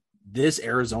 Yep. This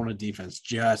Arizona defense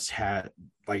just had,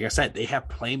 like I said, they have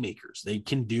playmakers. They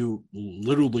can do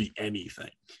literally anything.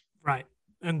 Right.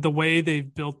 And the way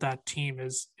they've built that team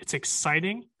is it's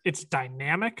exciting. It's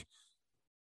dynamic.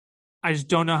 I just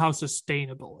don't know how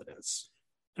sustainable it is.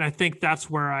 And I think that's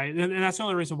where and that's the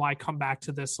only reason why I come back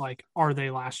to this, like, are they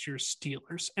last year's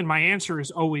Steelers? And my answer is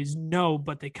always no,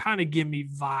 but they kind of give me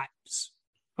vibes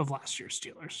of last year's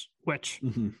Steelers, which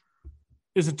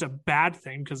isn't a bad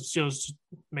thing because the Steelers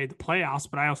made the playoffs,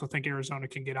 but I also think Arizona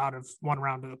can get out of one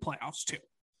round of the playoffs too.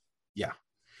 Yeah.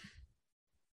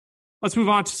 Let's move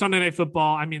on to Sunday Night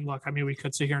Football. I mean, we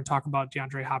could sit here and talk about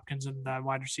DeAndre Hopkins and the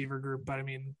wide receiver group, but I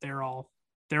mean, they're all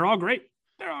great.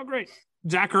 They're all great.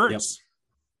 Zach Ertz. Yep.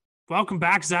 Welcome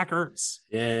back, Zach Ertz.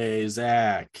 Yay,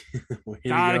 Zach.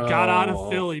 Got out of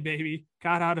Philly, baby.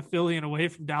 Got out of Philly and away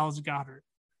from Dallas Goedert.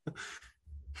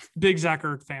 Big Zach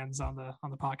Ertz fans on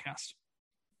the podcast.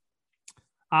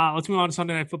 Let's move on to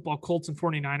Sunday Night Football. Colts and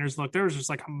 49ers. Look, there was just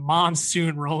like a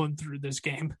monsoon rolling through this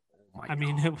game. Oh I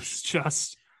mean, it was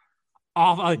just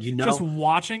awful. Just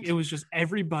watching, it was just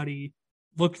everybody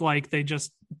looked like they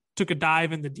just took a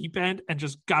dive in the deep end and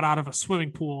just got out of a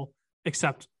swimming pool,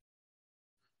 except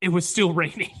it was still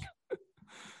raining.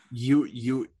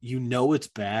 You know it's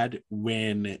bad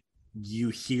when you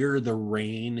hear the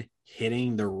rain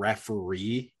hitting the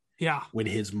referee. Yeah. When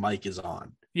his mic is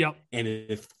on. Yep. And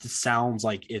it sounds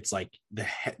like it's like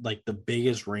the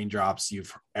biggest raindrops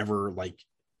you've ever like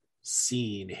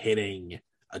seen hitting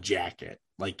a jacket.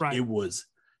 Like right. It was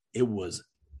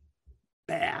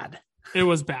bad. It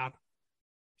was bad.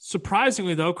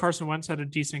 Surprisingly though, Carson Wentz had a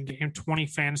decent game, 20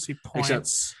 fantasy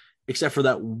points. Except for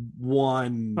that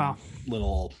one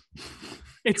little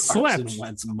it slipped.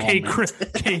 Chris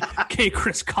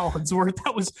Collinsworth.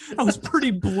 That was pretty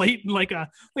blatant, like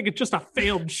just a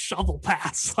failed shovel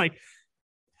pass. Like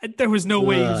there was no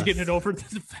way he was getting it over the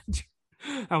defender.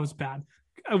 That was bad.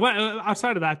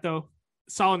 Outside of that though,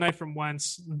 solid night from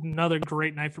Wentz, another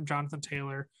great night from Jonathan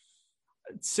Taylor,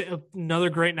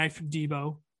 another great night from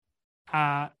Debo.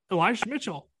 Elijah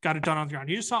Mitchell got it done on the ground.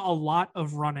 You just saw a lot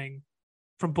of running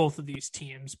from both of these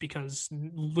teams because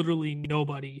literally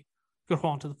nobody could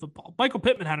hold on to the football. Michael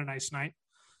Pittman had a nice night.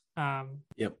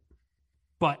 Yep.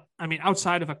 But I mean,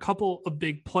 outside of a couple of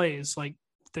big plays, like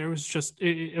there was just,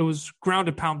 it was ground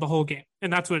and pound the whole game.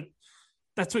 And that's what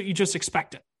you just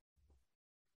expected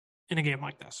in a game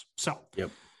like this. So yep.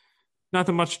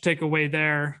 Nothing much to take away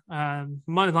there.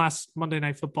 Last Monday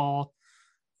Night Football.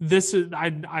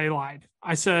 I lied.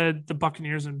 I said the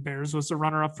Buccaneers and Bears was the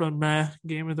runner-up for the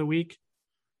game of the week.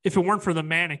 If it weren't for the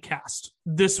Manicast,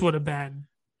 this would have been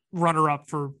runner-up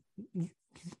for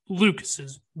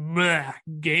Lucas's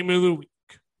game of the week.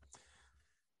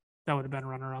 That would have been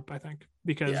runner-up, I think,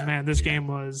 because this game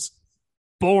was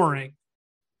boring.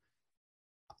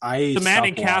 The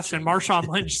Manicast and Marshawn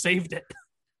Lynch saved it.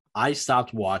 I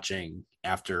stopped watching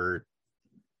after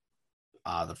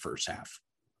the first half.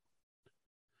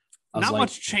 Not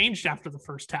much changed after the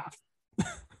first half.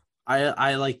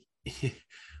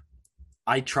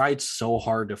 I tried so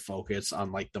hard to focus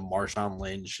on like the Marshawn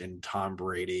Lynch and Tom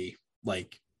Brady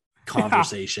like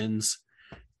conversations.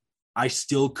 Yeah. I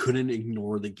still couldn't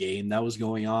ignore the game that was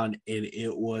going on, and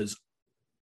it was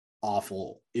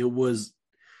awful. It was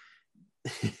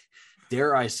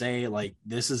dare I say, like,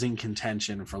 this is in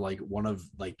contention for like one of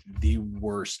like the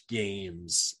worst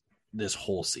games this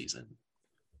whole season.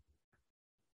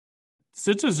 Does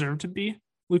it deserve to be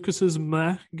Lucas's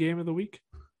game of the week?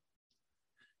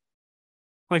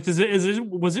 Like, was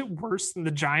it worse than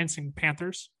the Giants and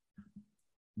Panthers?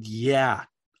 Yeah,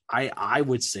 I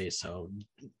would say so.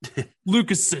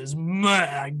 Lucas's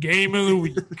game of the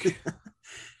week.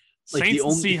 Like Saints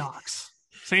and Seahawks.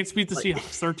 Saints beat the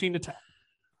Seahawks 13-10.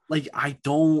 Like, I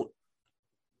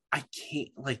can't,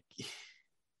 like,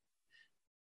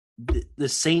 the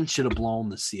Saints should have blown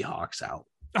the Seahawks out.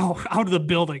 Oh, out of the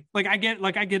building. I get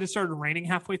it started raining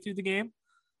halfway through the game.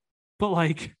 But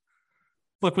like,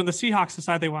 look, when the Seahawks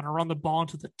decide they want to run the ball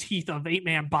into the teeth of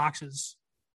 8-man boxes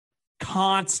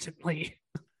constantly.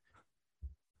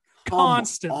 Come on.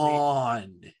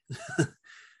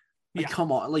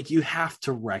 Come on. Like, you have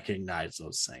to recognize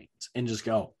those Saints and just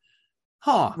go,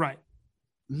 right.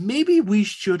 Maybe we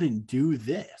shouldn't do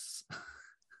this.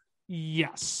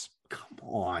 Yes. Come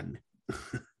on.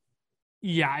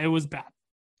 Yeah, it was bad.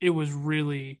 It was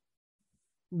really,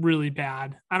 really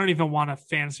bad. I don't even want to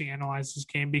fantasy analyze this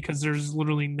game because there's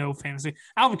literally no fantasy.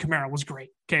 Alvin Kamara was great.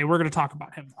 Okay, we're going to talk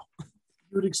about him, though.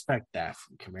 You would expect that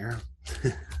from Kamara.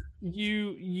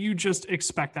 You just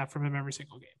expect that from him every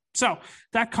single game. So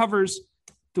that covers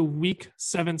the Week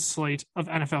 7 slate of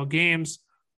NFL games.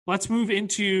 Let's move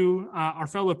into our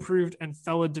fellow approved and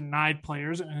fellow denied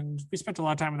players. And we spent a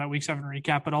lot of time on that Week 7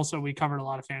 recap, but also we covered a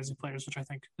lot of fantasy players, which I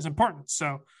think is important.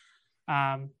 So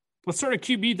let's start at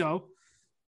QB, though.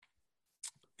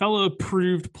 Fellow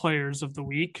approved players of the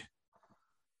week.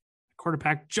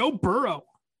 quarterback Joe Burrow.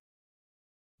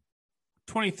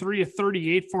 23 of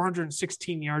 38,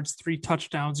 416 yards, 3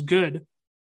 touchdowns. Good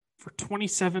for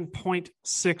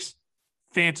 27.6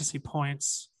 fantasy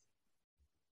points.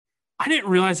 I didn't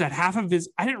realize it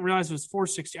was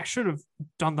 460. I should have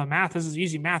done the math. This is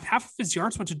easy math. Half of his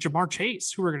yards went to Jamar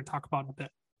Chase, who we're going to talk about in a bit.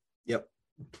 Yep.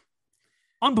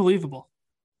 Unbelievable.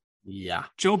 Yeah.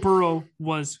 Joe Burrow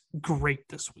was great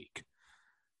this week.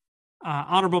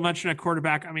 Honorable mention at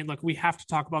quarterback. I mean, look, we have to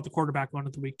talk about the quarterback one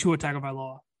of the week. Tua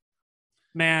Tagovailoa.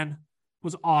 Man,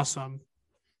 was awesome.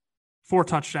 4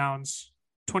 touchdowns,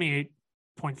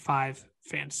 28.5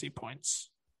 fantasy points.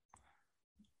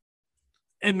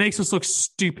 It makes us look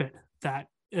stupid.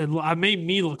 It made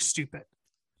me look stupid.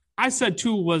 I said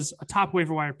Tua was a top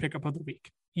waiver wire pickup of the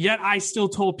week. Yet I still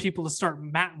told people to start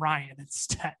Matt Ryan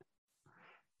instead.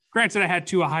 Granted, I had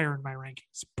Tua higher in my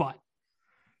rankings, but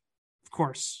of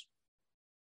course,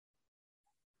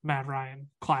 Matt Ryan,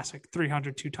 classic,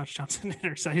 302 touchdowns and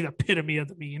interceptions, epitome of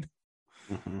the mean.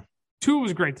 Mm-hmm. Tua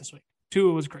was great this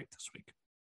week.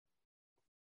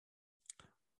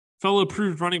 Fellow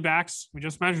approved running backs, we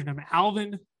just measured him,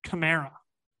 Alvin Kamara.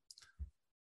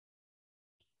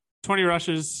 20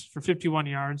 rushes for 51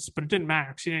 yards, but it didn't matter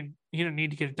because he didn't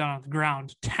need to get it done on the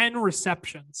ground. 10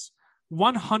 receptions,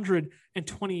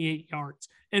 128 yards,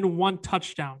 and 1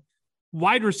 touchdown.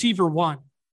 Wide receiver 1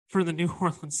 for the New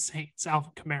Orleans Saints,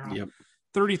 Alvin Kamara. Yep.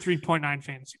 33.9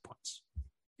 fantasy points.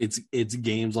 It's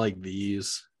games like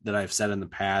these that I've said in the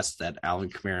past that Alvin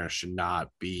Kamara should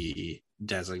not be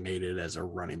designated as a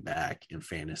running back in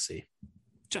fantasy.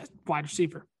 Just wide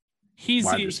receiver. He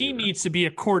needs to be a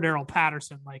Cordero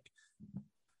Patterson, like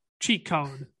cheat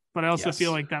code. But I also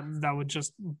feel like that would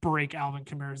just break Alvin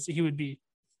Kamara's. He would be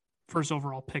first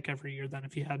overall pick every year then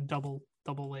if he had double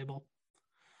label.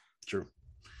 True.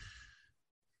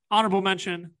 Honorable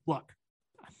mention. Look,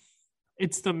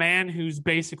 it's the man who's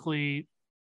basically.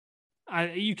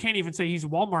 You can't even say he's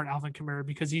Walmart Alvin Kamara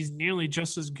because he's nearly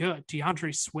just as good.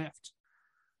 DeAndre Swift.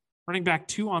 Running back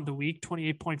 2 on the week,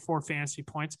 28.4 fantasy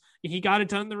points. He got it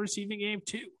done in the receiving game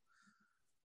too.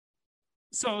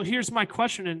 So here's my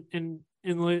question in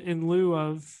lieu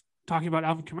of talking about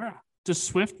Alvin Kamara. Does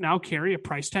Swift now carry a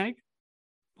price tag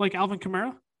like Alvin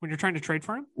Kamara when you're trying to trade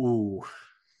for him? Ooh.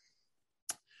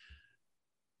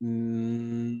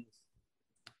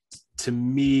 To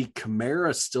me,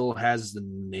 Kamara still has the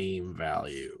name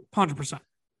value. 100%.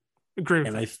 Agree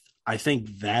with that. I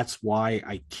think that's why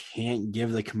I can't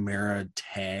give the Kamara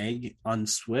tag on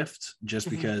Swift just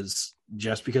because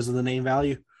of the name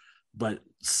value. But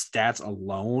stats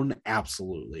alone,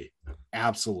 absolutely.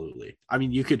 I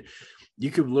mean, you could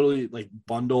literally like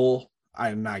bundle.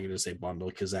 I'm not going to say bundle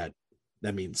because that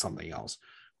means something else.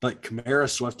 But Kamara,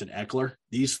 Swift, and Eckler,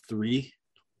 these 3,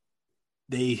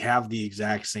 they have the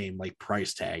exact same like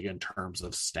price tag in terms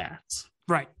of stats.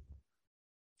 Right.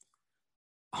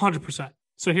 100%.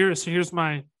 So here's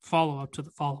my follow-up to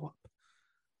the follow-up.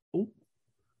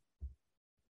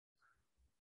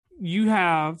 You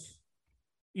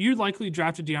likely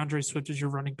drafted DeAndre Swift as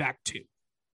your running back 2.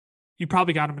 You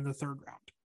probably got him in the 3rd round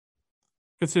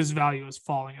because his value is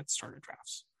falling at starter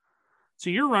drafts. So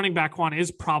your running back 1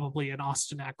 is probably an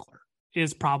Austin Eckler,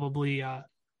 is probably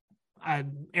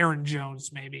Aaron Jones,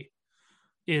 maybe,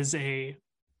 is a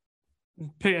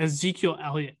Ezekiel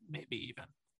Elliott, maybe even.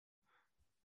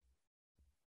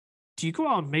 Do you go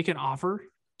out and make an offer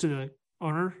to the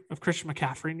owner of Christian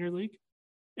McCaffrey in your league?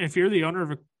 And if you're the owner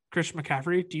of Christian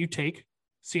McCaffrey, do you take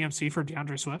CMC for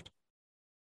DeAndre Swift?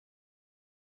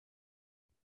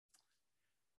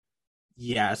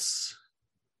 Yes.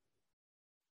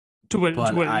 To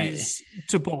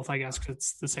both, I guess, because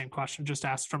it's the same question, just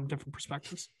asked from different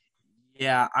perspectives.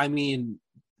 Yeah, I mean,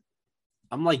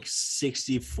 I'm like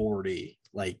 60-40,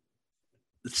 like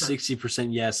 60%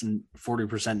 yes and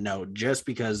 40% no, just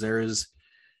because there is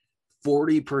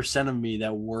 40% of me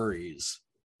that worries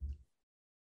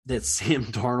that Sam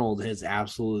Darnold has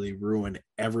absolutely ruined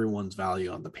everyone's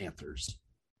value on the Panthers.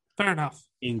 Fair enough.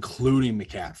 Including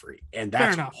McCaffrey. And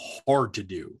that's hard to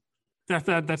do.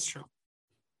 That's true.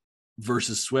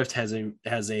 Versus Swift has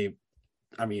a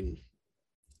I mean,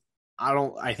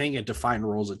 I think a defined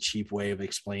role is a cheap way of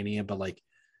explaining it, but like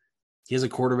he has a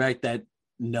quarterback that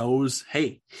knows,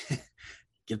 hey,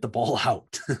 get the ball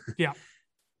out. Yeah.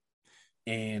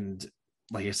 And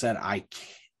like I said,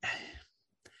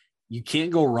 you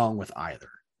can't go wrong with either.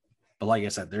 But like I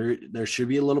said, there should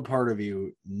be a little part of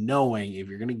you knowing if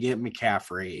you're going to get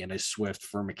McCaffrey and a Swift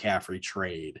for McCaffrey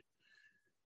trade,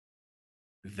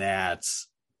 that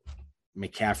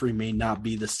McCaffrey may not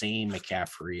be the same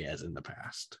McCaffrey as in the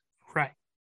past. Right.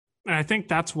 And I think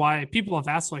that's why people have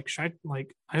asked, like,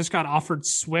 I just got offered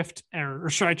Swift or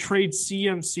should I trade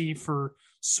CMC for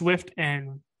Swift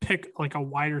and pick like a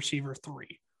wide receiver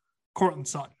 3, Cortland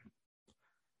Sutton?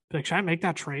 Like, should I make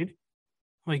that trade?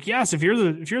 Like, yes, if you're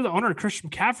the owner of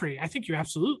Christian McCaffrey, I think you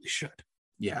absolutely should.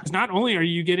 Yeah. Because not only are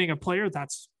you getting a player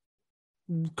that's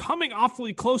coming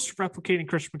awfully close to replicating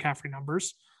Christian McCaffrey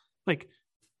numbers, like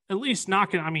at least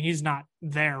he's not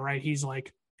there, right? He's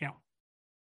like,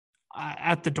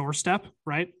 at the doorstep,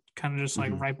 right? Kind of just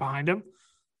like right behind him.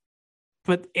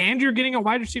 And you're getting a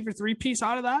wide receiver 3 piece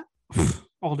out of that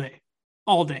all day.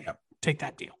 Yep. Take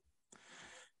that deal.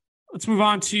 Let's move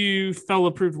on to fellow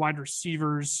approved wide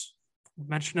receivers. We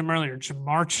mentioned him earlier.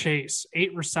 Ja'Marr Chase,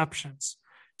 8 receptions,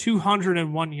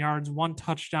 201 yards, 1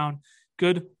 touchdown,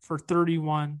 good for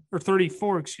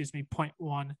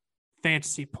 34.1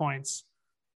 fantasy points.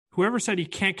 Whoever said he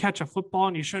can't catch a football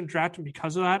and you shouldn't draft him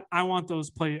because of that, I want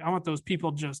those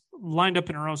people just lined up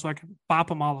in a row so I can bop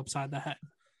them all upside the head.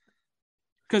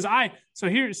 Here's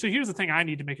the thing I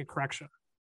need to make a correction.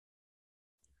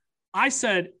 I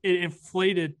said it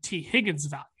inflated T. Higgins'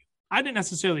 value. I didn't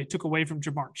necessarily took away from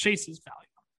Ja'Marr Chase's value.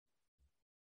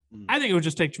 I think it would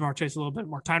just take Ja'Marr Chase a little bit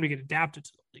more time to get adapted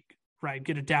to the league, right?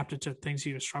 Get adapted to things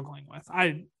he was struggling with.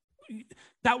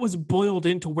 That was boiled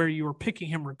into where you were picking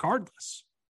him regardless.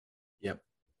 Yep.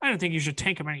 I don't think you should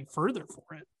tank him any further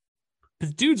for it. The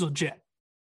dude's legit.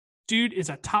 Dude is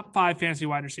a top 5 fantasy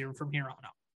wide receiver from here on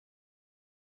out.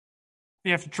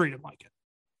 You have to treat him like it.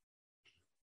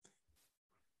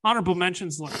 Honorable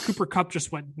mentions, look, Cooper Kupp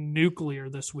just went nuclear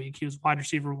this week. He was wide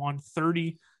receiver 1,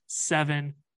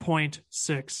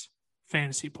 37.6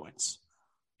 fantasy points.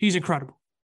 He's incredible.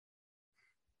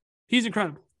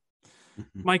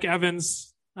 Mike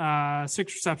Evans, 6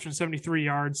 receptions, 73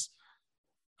 yards.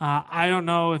 I don't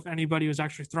know if anybody was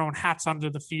actually throwing hats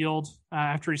onto the field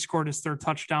after he scored his 3rd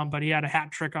touchdown, but he had a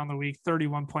hat trick on the week,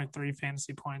 31.3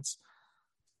 fantasy points.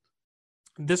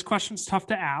 This question's tough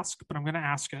to ask, but I'm going to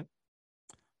ask it.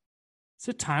 Is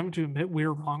it time to admit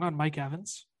we're wrong on Mike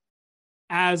Evans?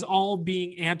 As all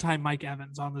being anti-Mike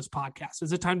Evans on this podcast,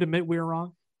 is it time to admit we're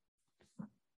wrong?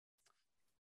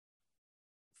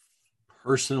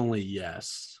 Personally,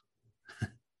 yes.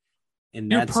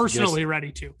 And you're personally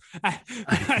ready to.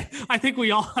 I think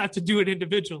we all have to do it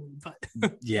individually,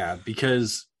 but yeah,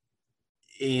 because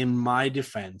in my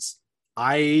defense,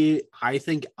 I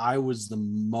think I was the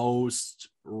most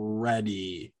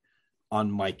ready on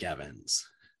Mike Evans.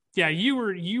 Yeah,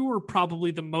 you were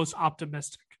probably the most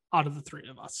optimistic out of the 3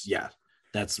 of us. Yeah,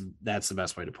 that's the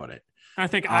best way to put it. I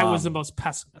think I was the most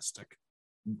pessimistic.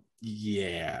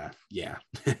 Yeah.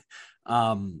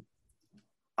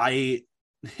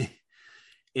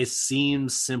 It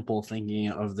seems simple thinking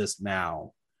of this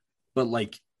now, but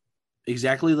like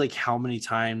exactly like how many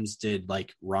times did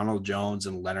like Ronald Jones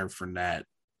and Leonard Fournette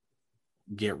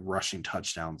get rushing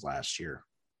touchdowns last year?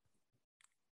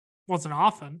 Wasn't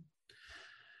often.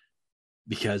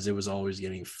 Because it was always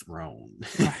getting thrown.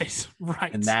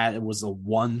 Right. And that was the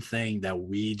one thing that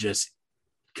we just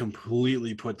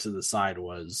completely put to the side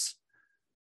was,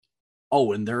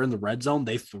 and they're in the red zone,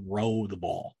 they throw the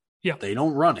ball. Yeah. They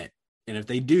don't run it. And if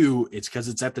they do, it's because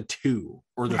it's at the 2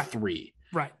 or the 3.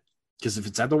 Right. Because if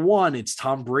it's at the 1, it's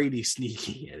Tom Brady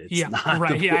sneaking it. It's not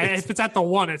right. If it's at the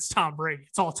 1, it's Tom Brady.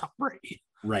 It's all Tom Brady.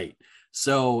 Right.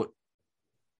 So,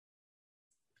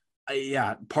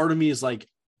 part of me is like,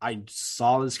 I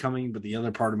saw this coming, but the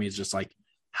other part of me is just like,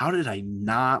 how did I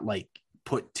not like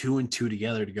put 2 and 2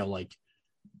 together to go like,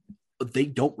 they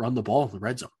don't run the ball in the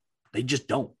red zone. They just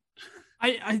don't.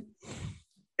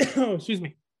 Excuse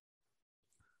me.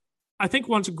 I think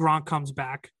once Gronk comes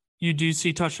back, you do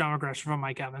see touchdown regression from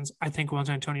Mike Evans. I think once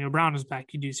Antonio Brown is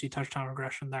back, you do see touchdown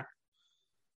regression there.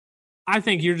 I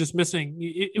think you're just missing.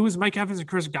 It was Mike Evans and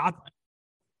Chris Godwin,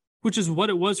 which is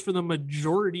what it was for the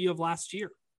majority of last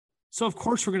year. So, of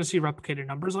course, we're going to see replicated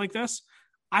numbers like this.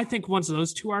 I think once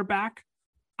those 2 are back,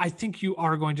 I think you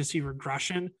are going to see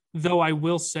regression, though I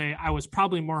will say I was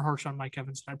probably more harsh on Mike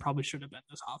Evans than I probably should have been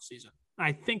this offseason.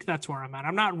 I think that's where I'm at.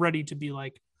 I'm not ready to be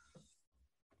like,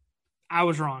 I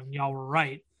was wrong. Y'all were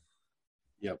right.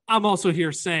 Yep. I'm also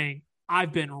here saying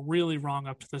I've been really wrong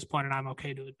up to this point, and I'm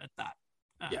okay to admit that.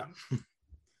 Yeah.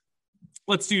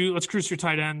 Let's cruise through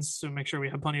tight ends to make sure we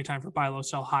have plenty of time for buy low,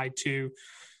 sell high too.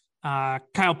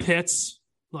 Kyle Pitts,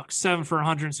 look, 7 for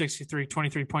 163,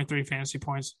 23.3 fantasy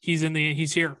points. He's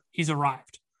here. He's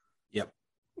arrived. Yep.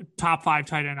 Top 5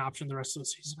 tight end option the rest of the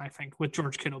season, I think, with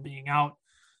George Kittle being out.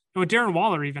 And with Darren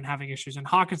Waller even having issues and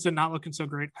Hawkinson not looking so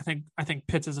great, I think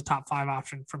Pitts is a top 5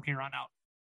 option from here on out.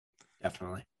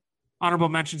 Definitely. Honorable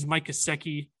mentions, Mike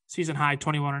Gesicki, season high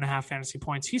 21.5 fantasy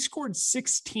points. He scored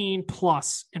 16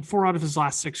 plus in 4 out of his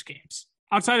last 6 games.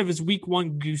 Outside of his week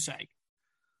 1 goose egg,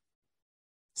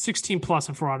 16 plus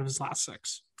in 4 out of his last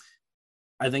 6.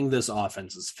 I think this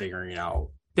offense is figuring out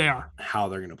how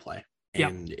they're going to play.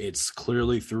 And it's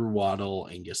clearly through Waddle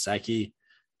and Gesicki,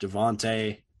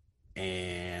 Devontae,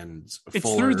 and it's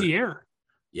Fuller. Through the air.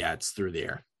 Yeah, it's through the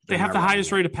air. They have the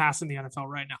highest rate of pass in the NFL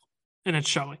right now, and it's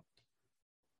showing.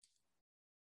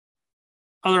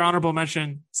 Other honorable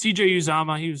mention, CJ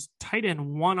Uzomah. He was tight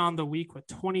end 1 on the week with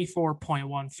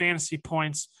 24.1 fantasy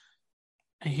points.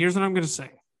 And here's what I'm going to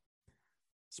say.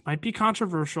 This might be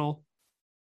controversial,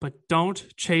 but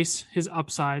don't chase his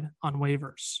upside on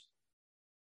waivers.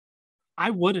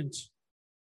 I wouldn't.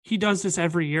 He does this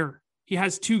every year. He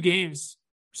has 2 games.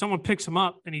 Someone picks him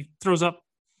up and he throws up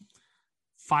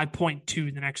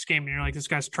 5.2 the next game. And you're like, this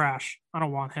guy's trash. I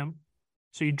don't want him.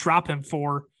 So you drop him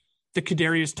for the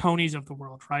Kadarius Tonys of the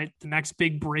world, right? The next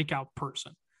big breakout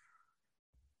person.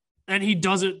 And he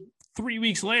does it 3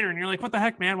 weeks later. And you're like, what the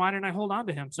heck, man? Why didn't I hold on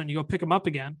to him? So then you go pick him up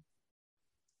again.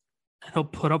 And he'll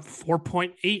put up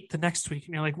 4.8 the next week.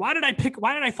 And you're like, why did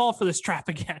I fall for this trap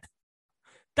again?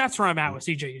 That's where I'm at with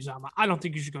CJ Uzomah. I don't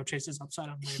think you should go chase his upside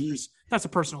on waivers. That's a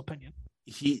personal opinion.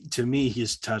 To me,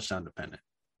 he's touchdown dependent.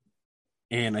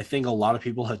 And I think a lot of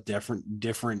people have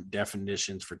different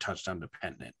definitions for touchdown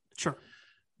dependent. Sure.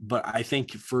 But I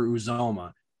think for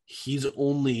Uzomah, he's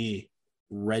only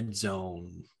red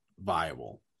zone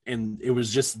viable. And it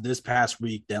was just this past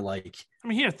week that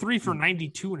he had 3 for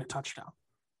 92 and a touchdown.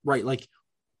 Right. Like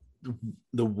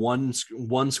the one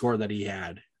score that he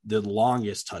had, the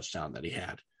longest touchdown that he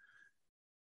had,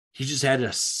 he just had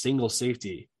a single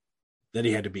safety that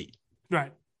he had to beat.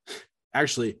 Right.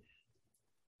 Actually,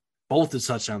 both his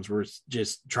touchdowns were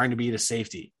just trying to beat a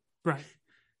safety. Right.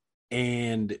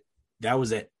 And that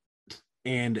was it.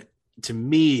 And to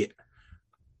me,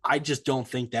 I just don't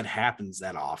think that happens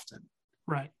that often.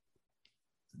 Right.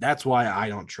 That's why I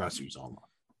don't trust Uzomah.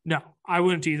 No, I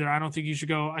wouldn't either. I don't think you should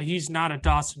go. He's not a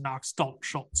Dawson Knox, Dalton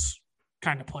Schultz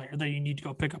kind of player that you need to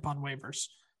go pick up on waivers.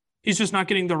 He's just not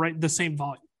getting the same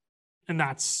volume. And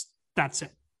that's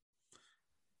it.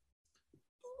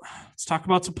 Let's talk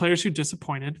about some players who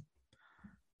disappointed.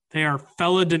 They are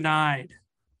fella denied.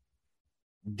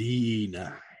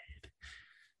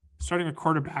 Starting with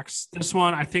quarterbacks. This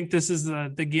one, I think this is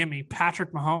the gimme.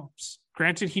 Patrick Mahomes.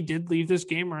 Granted, he did leave this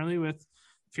game early with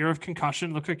fear of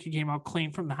concussion. Looked like he came out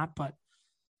clean from that, but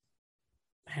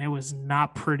man, it was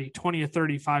not pretty. 20 of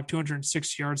 35,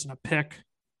 206 yards and a pick.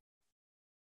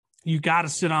 You got to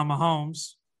sit on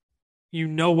Mahomes. You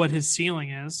know what his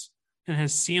ceiling is, and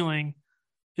his ceiling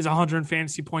is 100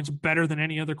 fantasy points better than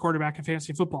any other quarterback in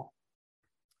fantasy football.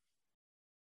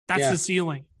 That's the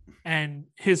ceiling. And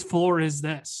his floor is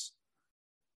this.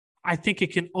 I think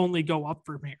it can only go up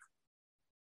from here.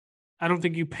 I don't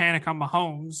think you panic on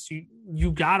Mahomes.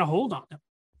 You got to hold on him.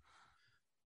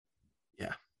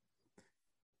 Yeah.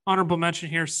 Honorable mention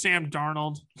here, Sam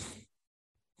Darnold.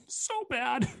 So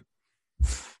bad.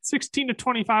 16 to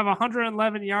 25,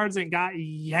 111 yards and got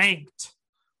yoinked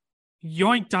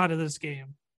out of this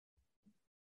game.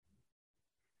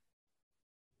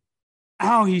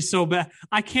 Oh, he's so bad.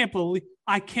 I can't believe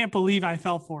I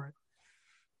fell for it.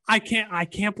 I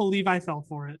can't believe I fell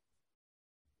for it.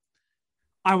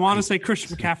 I want to say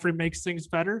Christian McCaffrey makes things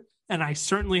better, and I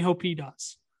certainly hope he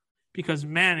does. Because,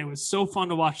 man, it was so fun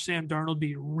to watch Sam Darnold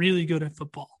be really good at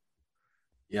football.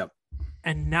 Yep.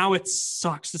 And now it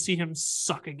sucks to see him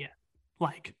suck again.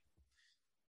 Like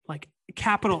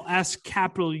capital S,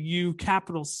 capital U,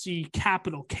 capital C,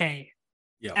 capital K.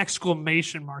 Yep.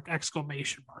 Exclamation mark.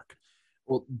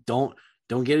 Well, don't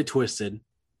get it twisted.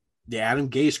 The Adam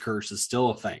Gase curse is still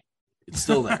a thing. It's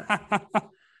still there.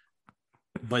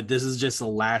 But this is just the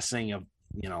lasting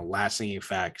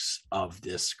effects of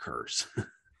this curse.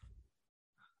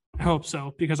 I hope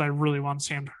so, because I really want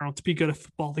Sam Darnold to be good at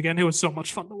football again. It was so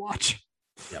much fun to watch.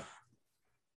 Yep.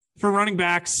 For running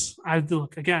backs,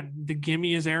 the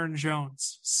gimme is Aaron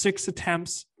Jones. 6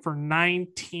 attempts for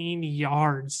 19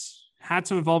 yards. Had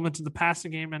some involvement in the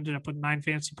passing game, ended up with 9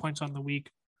 fantasy points on the week.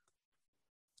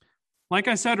 Like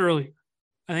I said earlier,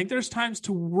 I think there's times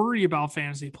to worry about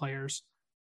fantasy players.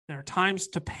 There are times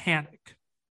to panic.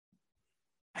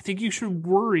 I think you should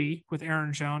worry with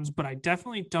Aaron Jones, but I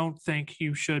definitely don't think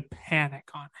you should panic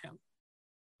on him.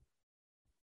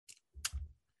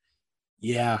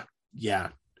 Yeah.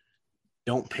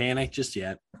 Don't panic just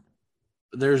yet.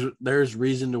 There's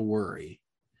reason to worry.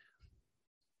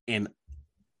 And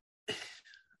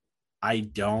I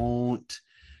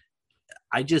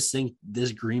just think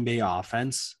this Green Bay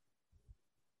offense,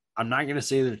 I'm not going to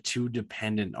say they're too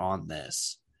dependent on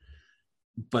this,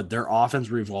 but their offense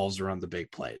revolves around the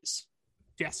big plays.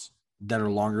 Yes. That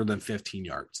are longer than 15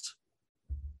 yards.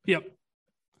 Yep.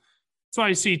 That's why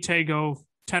I see Tay go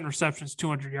 10 receptions,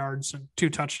 200 yards, and 2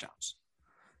 touchdowns.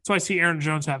 That's why I see Aaron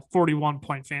Jones have 41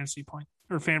 fantasy point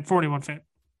games.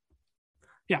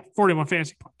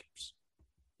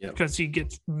 Yep. Because he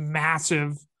gets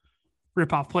massive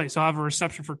rip-off plays. So I'll have a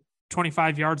reception for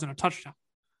 25 yards and a touchdown.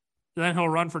 Then he'll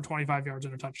run for 25 yards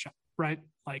and a touchdown, right?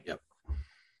 Like, yep.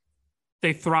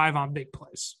 They thrive on big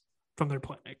plays from their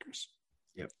playmakers.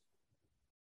 Yep.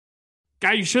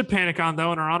 Guy you should panic on,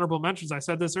 though, in our honorable mentions, I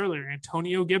said this earlier,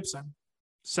 Antonio Gibson,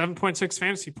 7.6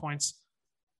 fantasy points,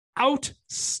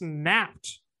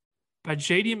 out-snapped by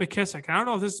J.D. McKissic. I don't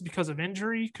know if this is because of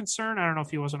injury concern. I don't know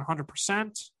if he wasn't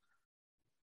 100%.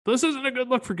 But this isn't a good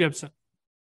look for Gibson.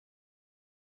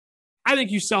 I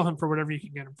think you sell him for whatever you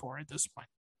can get him for at this point.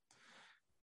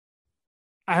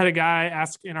 I had a guy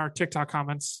ask in our TikTok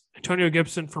comments, Antonio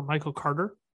Gibson for Michael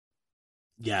Carter.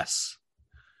 Yes.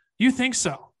 You think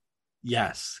so?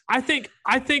 Yes. I think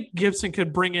Gibson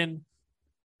could bring in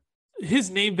his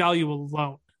name value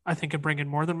alone. I think could bring in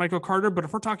more than Michael Carter. But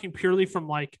if we're talking purely from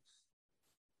like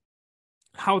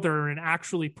how they're an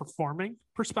actually performing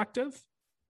perspective,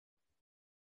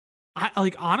 I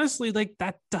like honestly like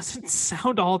that doesn't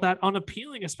sound all that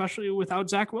unappealing, especially without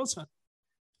Zach Wilson.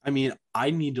 I mean,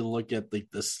 I need to look at like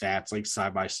the stats like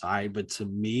side by side, but to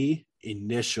me,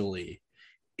 initially,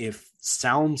 it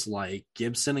sounds like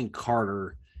Gibson and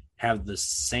Carter have the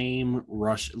same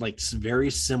rush, like very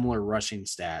similar rushing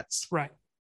stats. Right.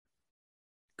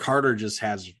 Carter just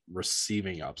has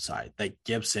receiving upside that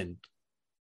Gibson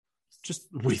just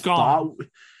we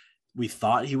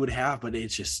thought he would have, but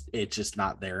it's just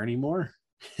not there anymore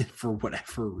for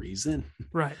whatever reason.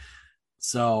 Right.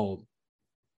 So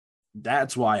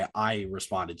that's why I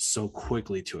responded so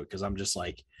quickly to it, because I'm just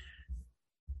like,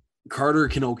 Carter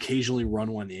can occasionally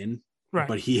run one in, right,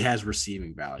 but he has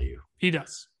receiving value. He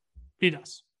does.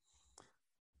 It's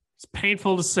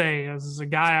painful to say, as a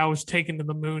guy I was taken to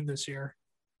the moon this year.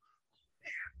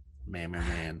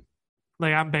 Man.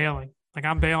 Like, I'm bailing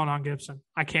on Gibson.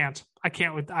 I can't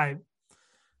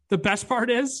the best part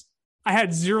is I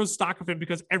had zero stock of him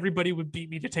because everybody would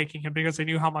beat me to taking him because they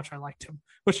knew how much I liked him,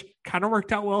 which kind of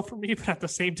worked out well for me, but at the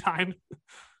same time,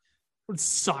 it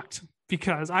sucked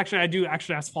because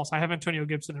that's false. I have Antonio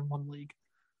Gibson in one league.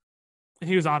 And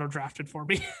he was auto drafted for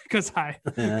me because it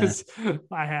was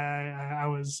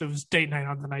date night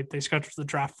on the night they scheduled the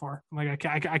draft for. I'm like,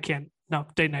 I can't. No,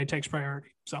 date night takes priority.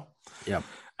 So, yeah.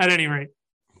 At any rate,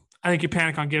 I think you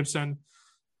panic on Gibson.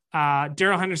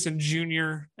 Darrell Henderson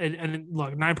Jr. and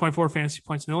look, 9.4 fantasy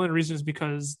points. And the only reason is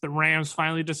because the Rams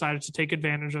finally decided to take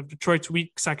advantage of Detroit's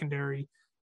weak secondary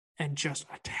and just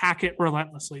attack it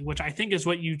relentlessly, which I think is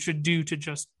what you should do to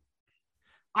just.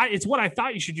 It's what I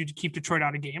thought you should do to keep Detroit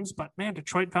out of games, but man,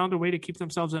 Detroit found a way to keep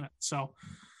themselves in it. So,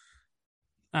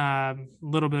 a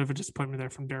little bit of a disappointment there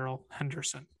from Darrell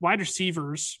Henderson. Wide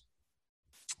receivers,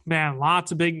 man,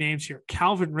 lots of big names here.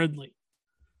 Calvin Ridley,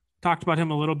 talked about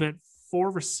him a little bit.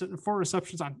 4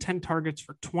 receptions on 10 targets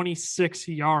for 26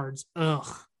 yards. And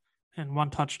 1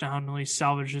 touchdown. At least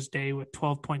salvaged his day with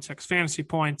 12.6 fantasy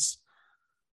points.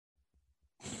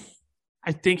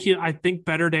 I think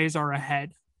better days are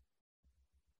ahead.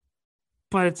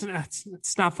 But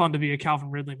it's not fun to be a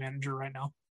Calvin Ridley manager right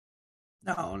now.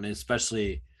 No, and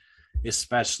especially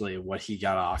what he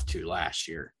got off to last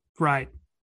year. Right.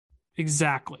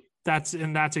 Exactly. That's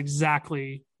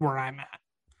exactly where I'm at,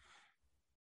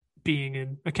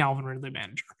 being a Calvin Ridley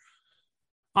manager.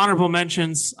 Honorable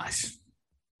mentions,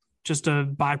 just a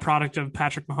byproduct of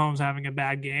Patrick Mahomes having a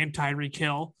bad game. Tyreek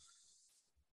Hill,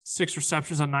 6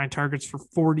 receptions on 9 targets for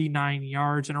 49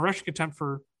 yards and a rushing attempt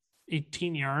for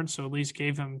 18 yards, so at least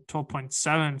gave him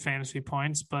 12.7 fantasy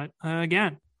points. But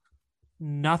again,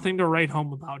 nothing to write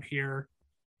home about here.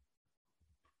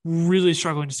 Really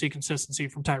struggling to see consistency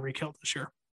from Tyreek Hill this year.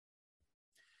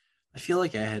 I feel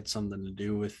like I had something to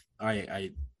do with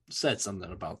I said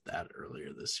something about that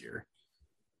earlier this year.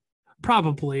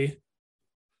 Probably.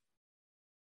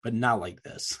 But not like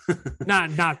this.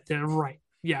 not right.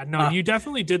 Yeah, no, you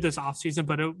definitely did this offseason,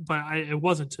 but it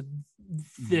wasn't to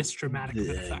this dramatic of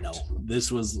an effect. No,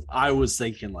 I was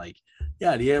thinking like,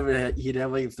 yeah, he'd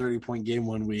have like a 30-point game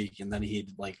one week, and then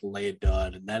he'd like lay a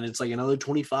dud, and then it's like another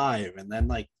 25, and then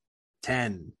like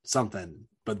 10 something.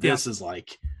 But this is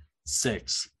like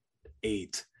 6,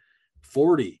 8,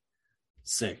 40,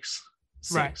 6,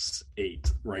 right.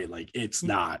 8, right? Like it's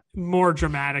not more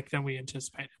dramatic than we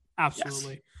anticipated.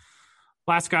 Absolutely. Yes.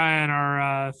 Last guy on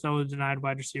our fellow denied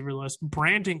wide receiver list,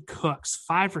 Brandon Cooks,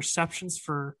 5 receptions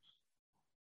for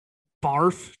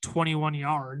 21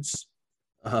 yards.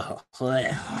 Oh,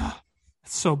 it's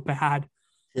so bad.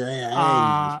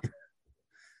 Better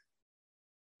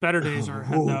days are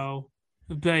ahead, though.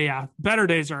 But yeah, better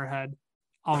days are ahead.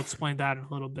 I'll explain that in a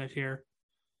little bit here.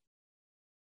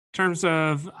 In terms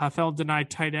of fell denied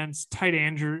tight ends, tight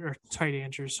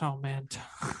Andrews. Oh man.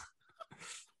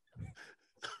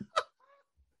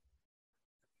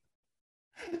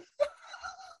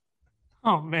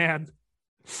 Oh man.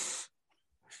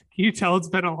 Can you tell it's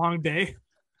been a long day?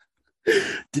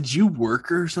 Did you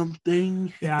work or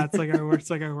something? Yeah, it's like I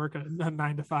work a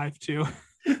 9 to 5 too.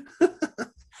 I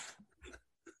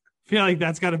feel like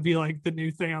that's got to be like the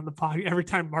new thing on the pod. Every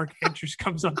time Mark Andrews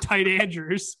comes up, tight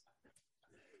Andrews.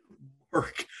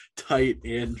 Mark tight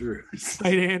Andrews.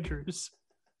 Tight Andrews.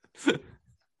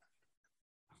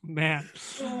 Man.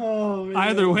 Oh, man.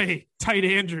 Either way, tight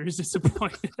Andrews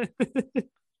disappointed.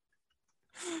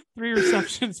 3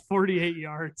 receptions, 48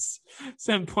 yards,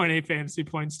 7.8 fantasy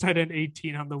points, tight end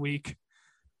 18 on the week.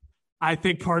 I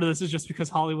think part of this is just because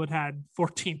Hollywood had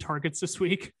 14 targets this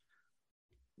week.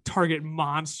 Target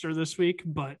monster this week,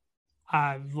 but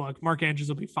look, Mark Andrews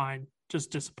will be fine.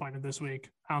 Just disappointed this week.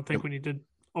 I don't think we need to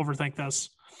overthink this.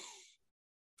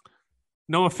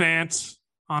 Noah Fant,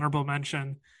 honorable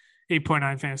mention,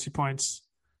 8.9 fantasy points.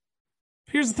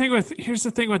 Here's the thing with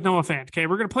Noah Fant. Okay,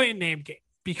 we're gonna play a name game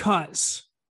because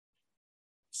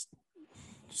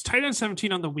he's tight end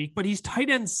 17 on the week, but he's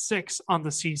tight end 6 on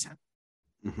the season.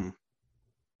 Mm-hmm.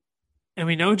 And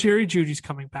we know Jerry Jeudy's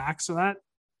coming back, so that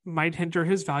might hinder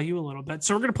his value a little bit.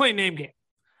 So we're going to play a name game.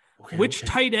 Which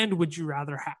tight end would you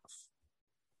rather have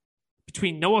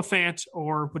between Noah Fant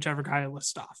or whichever guy I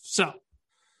list off? So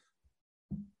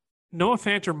Noah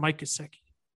Fant or Mike Gesicki?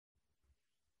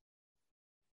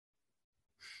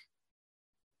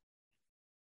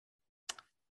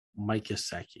 Mike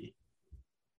Gesicki.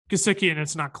 Gesicki, and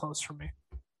it's not close for me.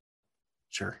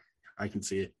 Sure, I can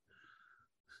see it.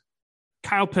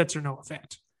 Kyle Pitts or Noah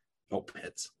Fant? Oh,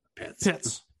 Pitts.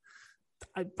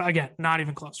 Again, not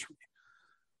even close for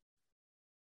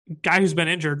me. Guy who's been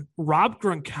injured, Rob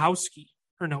Gronkowski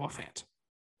or Noah Fant?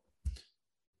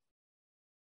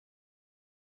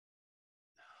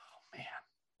 Oh, man.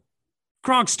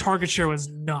 Gronk's target share was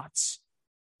nuts.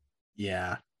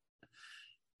 Yeah.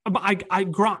 But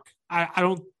Gronk, I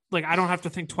don't have to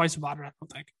think twice about it, I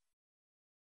don't think.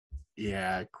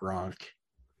 Yeah, Gronk.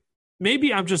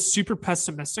 Maybe I'm just super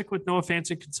pessimistic with Noah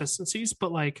Fant's inconsistencies,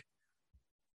 but like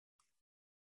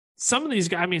some of these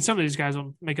guys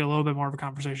will make it a little bit more of a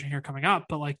conversation here coming up,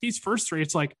 but like these first 3,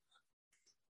 it's like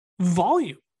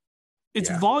volume. It's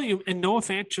volume, and Noah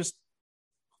Fant just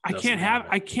I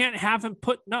can't have him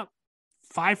putting up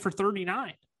 5 for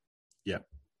 39. Yep.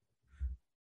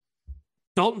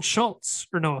 Dalton Schultz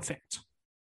or Noah Fant?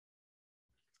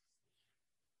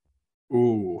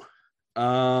 Ooh.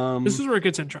 This is where it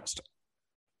gets interesting.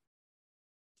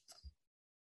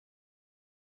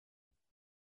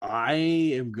 I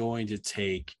am going to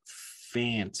take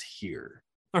Fant here.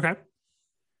 Okay.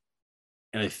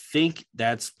 And I think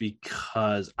that's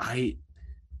because I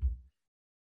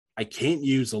can't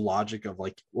use the logic of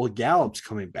like, well, Gallup's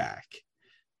coming back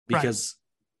because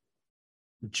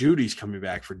Judy's coming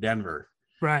back for Denver.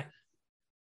 Right.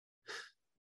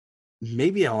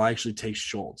 Maybe I'll actually take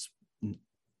Schultz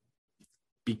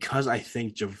because I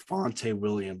think Javonte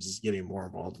Williams is getting more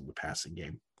involved in the passing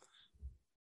game.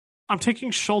 I'm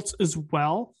taking Schultz as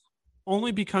well,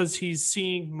 only because he's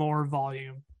seeing more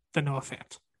volume than Noah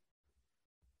Fant.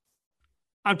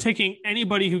 I'm taking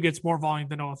anybody who gets more volume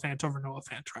than Noah Fant over Noah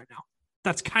Fant right now.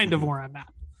 That's kind of where I'm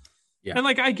at. Yeah. And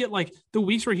like I get like the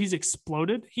weeks where he's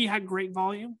exploded, he had great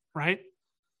volume, right?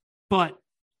 But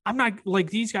I'm not like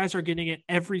these guys are getting it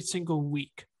every single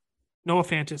week. Noah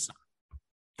Fant is not.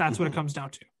 That's what it comes down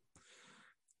to.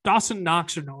 Dawson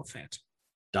Knox or Noah Fant?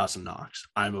 Dawson Knox.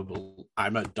 I'm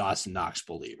a Dawson Knox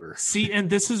believer. See, and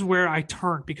this is where I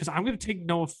turn because I'm going to take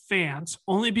Noah Fant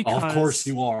only because. Of course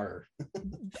you are.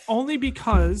 Only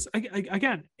because,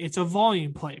 again, it's a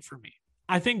volume play for me.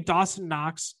 I think Dawson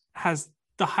Knox has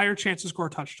the higher chance to score a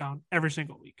touchdown every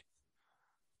single week.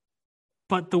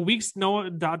 But the weeks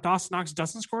Dawson Knox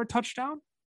doesn't score a touchdown,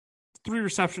 3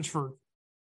 receptions for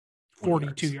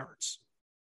 42 yards.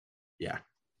 Yeah.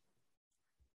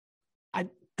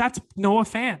 That's Noah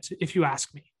Fant, if you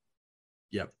ask me.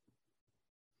 Yep.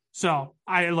 So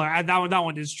that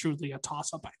one is truly a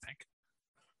toss-up, I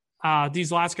think.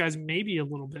 These last guys may be a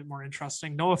little bit more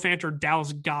interesting. Noah Fant or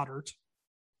Dallas Goedert?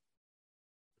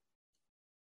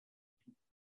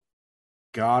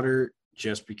 Goddard,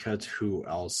 just because who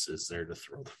else is there to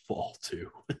throw the ball to?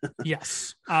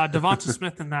 Yes. Devonta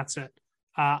Smith, and that's it.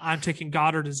 I'm taking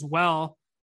Goddard as well.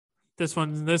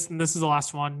 This is the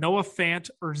last one. Noah Fant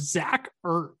or Zach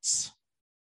Ertz?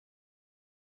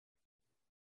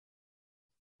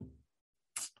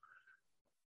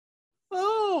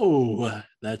 Oh,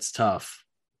 that's tough.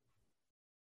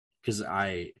 Because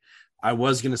I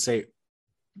was gonna say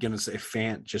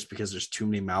Fant just because there's too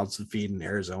many mouths to feed in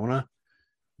Arizona,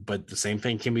 but the same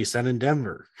thing can be said in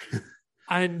Denver.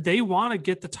 And they want to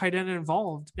get the tight end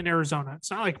involved in Arizona.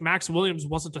 It's not like Max Williams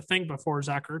wasn't a thing before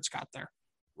Zach Ertz got there.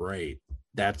 Right.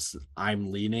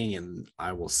 I'm leaning, and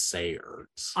I will say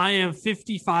Ertz. I am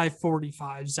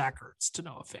 55-45 Zach Ertz to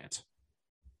Noah Fant.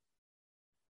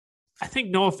 I think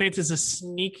Noah Fant is a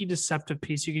sneaky, deceptive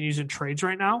piece you can use in trades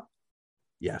right now.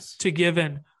 Yes. To give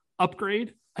an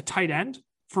upgrade, a tight end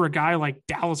for a guy like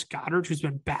Dallas Goedert, who's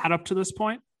been bad up to this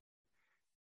point.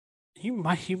 He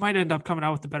might end up coming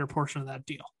out with the better portion of that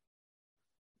deal.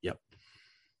 Yep.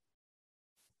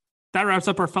 That wraps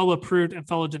up our fellow approved and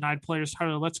fellow denied players.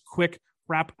 Tyler, let's quick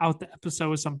wrap out the episode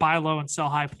with some buy low and sell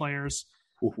high players.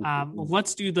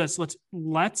 Let's do this.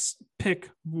 Let's pick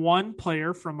one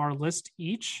player from our list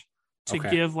each to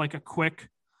give like a quick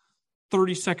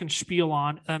 30-second spiel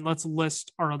on, and let's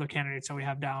list our other candidates that we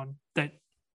have down that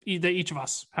each of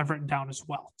us have written down as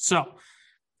well. So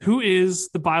who is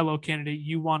the buy low candidate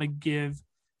you want to give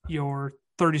your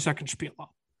 30-second spiel on?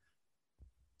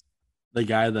 The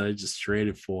guy that I just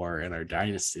traded for in our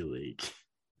Dynasty League.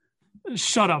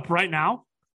 Shut up right now.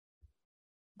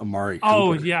 Amari Cooper.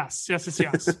 Oh, yes.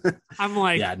 I'm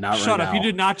like, yeah, not shut right up. Now. You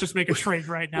did not just make a trade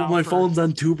right now. Well, my phone's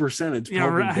on 2%. It's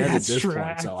probably dead at this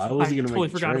point, so I wasn't going to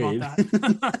make a trade. About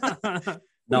that.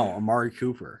 No, Amari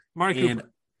Cooper. Cooper.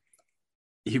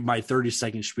 My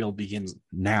 30-second spiel begins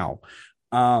now.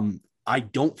 I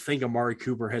don't think Amari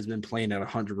Cooper has been playing at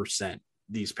 100%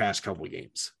 these past couple of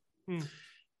games.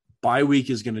 Bye week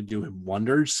is going to do him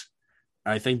wonders.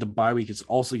 I think the bye week is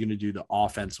also going to do the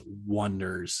offense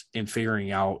wonders in figuring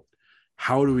out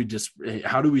how do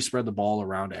we spread the ball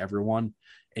around to everyone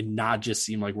and not just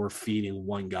seem like we're feeding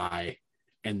one guy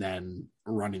and then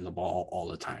running the ball all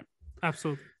the time.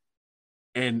 Absolutely.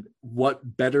 And what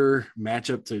better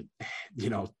matchup to,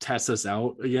 test us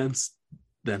out against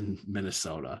than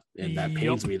Minnesota? And that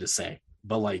pains me to say,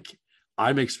 but like,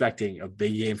 I'm expecting a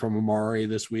big game from Amari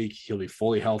this week. He'll be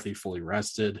fully healthy, fully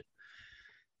rested,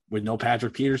 with no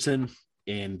Patrick Peterson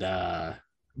and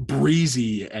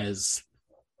Breezy, as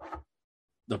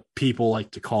the people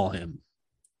like to call him,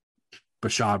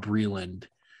 Bashaud Breeland.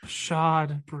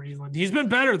 He's been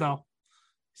better, though.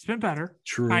 He's been better.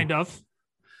 True. Kind of.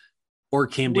 Or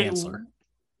Cam Dantzler.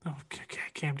 Oh, okay.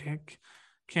 Cam Dantzler.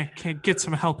 Can't get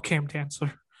some help, Cam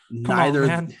Dantzler.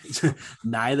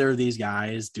 Neither of these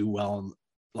guys do well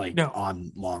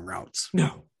on long routes.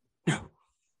 No.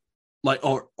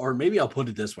 Or maybe I'll put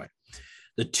it this way.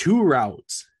 The two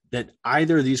routes that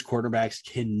either of these quarterbacks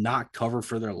cannot cover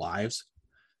for their lives,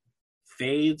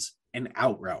 fades and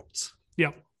out routes.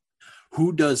 Yep.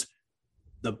 Who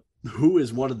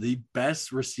is one of the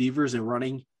best receivers in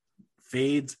running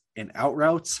fades and out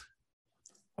routes?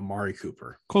 Amari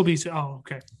Cooper. Cole Beasley. Oh,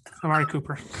 okay. Amari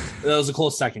Cooper. That was a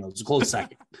close second.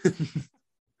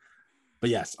 But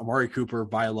yes, Amari Cooper,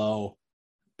 buy low,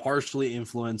 partially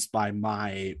influenced by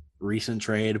my recent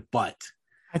trade, but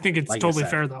I think it's totally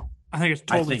fair, though. I think it's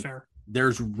totally fair. There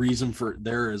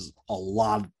is a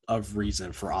lot of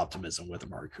reason for optimism with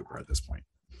Amari Cooper at this point.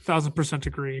 1,000%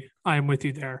 agree. I am with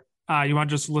you there. You want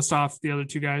to just list off the other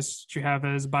two guys that you have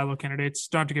as buy low candidates?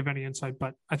 Don't have to give any insight,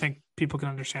 but I think people can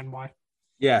understand why.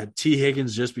 Yeah, T.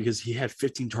 Higgins, just because he had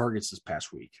 15 targets this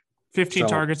past week. 15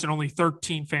 targets and only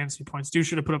 13 fantasy points. Dude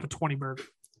should have put up a 20 burger.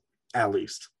 At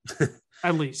least.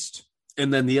 At least.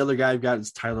 And then the other guy I've got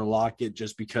is Tyler Lockett,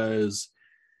 just because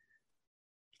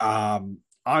I'm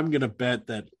going to bet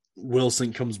that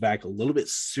Wilson comes back a little bit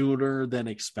sooner than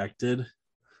expected.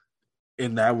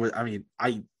 And that was,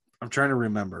 I'm trying to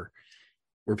remember.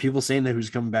 Were people saying that he was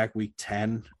coming back week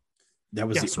 10? That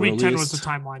was the earliest. Week 10 was the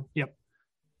timeline. Yep.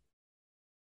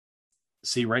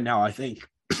 See, right now, I think,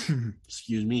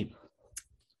 excuse me,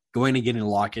 going and getting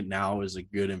Lockett now is a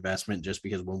good investment just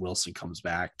because when Wilson comes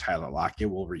back, Tyler Lockett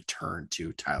will return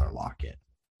to Tyler Lockett.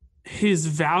 His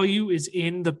value is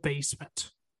in the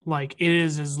basement. Like, it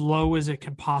is as low as it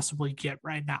can possibly get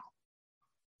right now.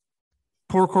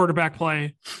 Poor quarterback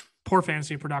play, poor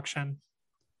fantasy production.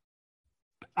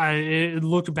 It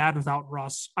looked bad without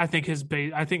Russ. I think his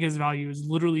value is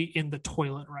literally in the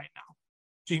toilet right now.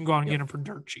 So you can go out and get him for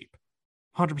dirt cheap.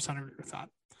 100% agree with that.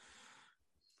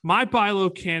 My buy low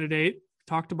candidate,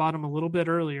 talked about him a little bit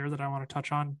earlier that I want to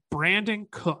touch on, Brandon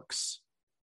Cooks.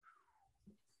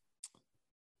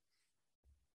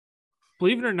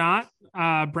 Believe it or not,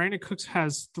 Brandon Cooks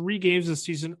has 3 games this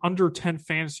season under 10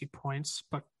 fantasy points,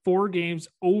 but 4 games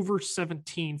over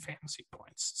 17 fantasy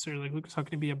points. So you're like, Lucas, how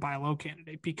can he be a buy low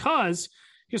candidate? Because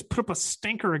he just put up a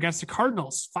stinker against the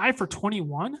Cardinals, 5 for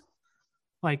 21.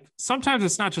 Like, sometimes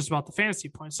it's not just about the fantasy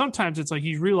points. Sometimes it's like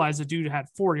you realize the dude had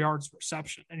 4 yards of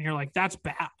reception, and you're like, that's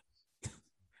bad.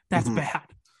 That's bad.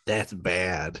 That's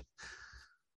bad.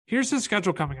 Here's his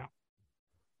schedule coming up.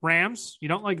 Rams, you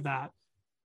don't like that.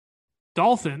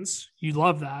 Dolphins, you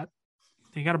love that.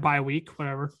 You got to buy a week,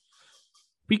 whatever.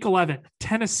 Week 11,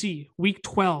 Tennessee. Week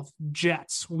 12,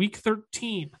 Jets. Week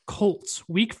 13, Colts.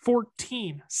 Week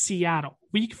 14, Seattle.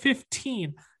 Week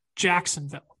 15,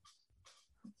 Jacksonville.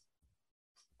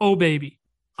 Oh, baby.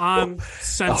 I'm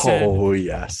sensing. Oh,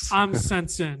 yes. I'm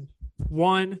sensing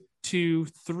 1, 2,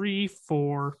 3,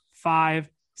 4, 5,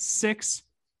 6,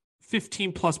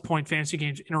 15 plus point fantasy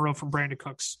games in a row from Brandon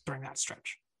Cooks during that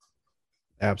stretch.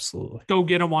 Absolutely. Go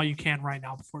get them while you can right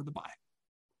now before the bye.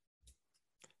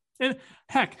 And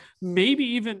heck, maybe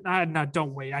even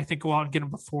don't wait. I think go out and get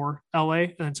them before LA,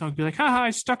 and then someone can be like, haha,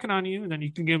 I stuck it on you. And then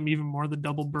you can give them even more the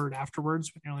double bird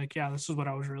afterwards when you're like, yeah, this is what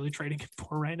I was really trading it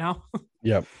for right now.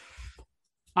 Yep.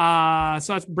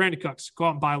 So that's Brandon Cooks. Go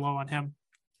out and buy low on him.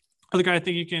 Other guy I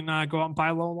think you can go out and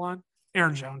buy low on,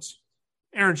 Aaron Jones.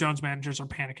 Aaron Jones managers are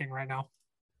panicking right now.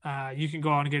 You can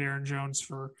go out and get Aaron Jones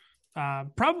for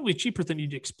probably cheaper than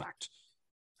you'd expect.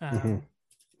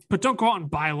 But don't go out and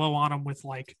buy low on him with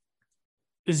like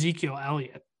Ezekiel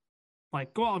Elliott.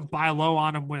 Like, go out and buy low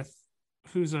on him with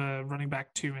who's a running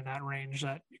back 2 in that range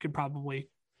that you could probably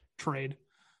trade.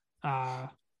 Well,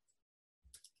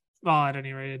 at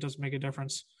any rate, it doesn't make a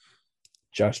difference.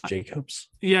 Josh Jacobs.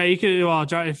 Yeah, you could. Well,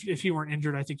 if he weren't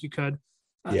injured, I think you could.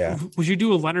 Yeah. Would you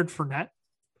do a Leonard Fournette?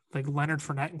 Like Leonard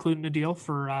Fournette including a deal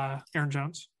for Aaron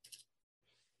Jones?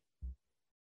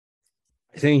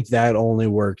 I think that only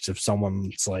works if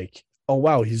someone's like, oh,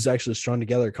 wow, he's actually strung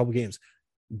together a couple games.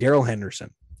 Darrell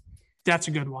Henderson. That's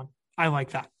a good one. I like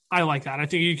that. I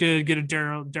think you could get a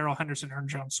Darrell Henderson Aaron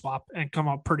Jones swap and come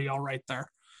up pretty all right there.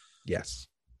 Yes.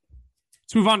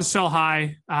 Let's move on to sell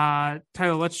high.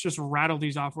 Tyler, let's just rattle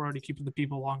these off. We're already keeping the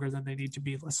people longer than they need to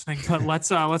be listening, but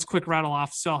let's quick rattle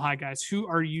off sell high, guys. Who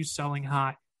are you selling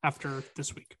high after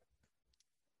this week?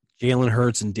 Jalen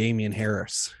Hurts and Damian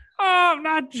Harris. Oh,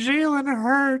 not Jalen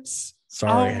Hurts.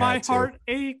 Sorry. Oh, my heart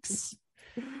aches.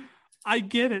 I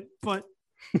get it, but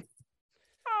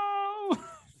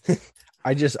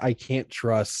I can't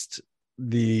trust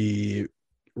the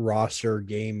roster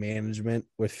game management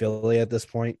with Philly at this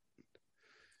point.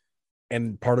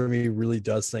 And part of me really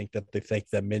does think that they think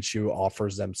that Minshew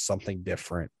offers them something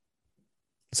different.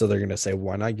 So they're going to say,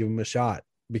 why not give him a shot?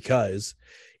 Because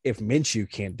if Minshew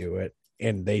can't do it,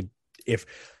 and I'm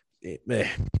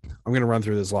going to run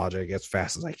through this logic as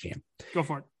fast as I can. Go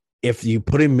for it. If you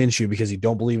put in Minshew because you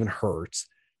don't believe in Hurts,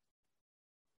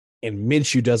 and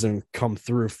Minshew doesn't come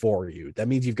through for you, that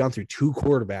means you've gone through 2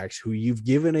 quarterbacks who you've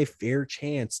given a fair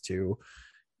chance to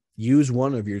use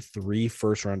one of your 3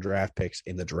 first-round draft picks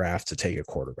in the draft to take a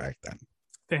quarterback then.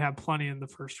 They have plenty in the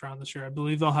first round this year. I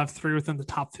believe they'll have 3 within the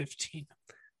top 15.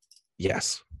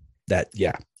 Yes. That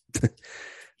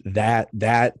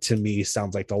to me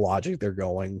sounds like the logic they're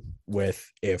going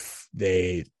with if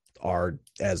they are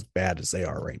as bad as they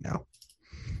are right now.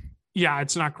 Yeah,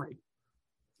 it's not great.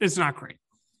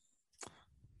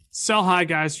 Sell high,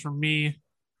 guys, for me.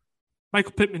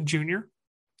 Michael Pittman Jr.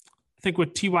 I think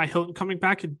with T.Y. Hilton coming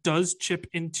back, it does chip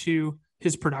into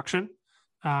his production.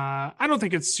 I don't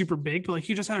think it's super big, but like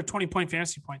he just had a 20-point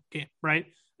fantasy point game, right?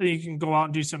 I think you can go out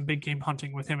and do some big game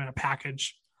hunting with him in a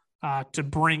package to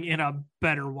bring in a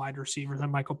better wide receiver than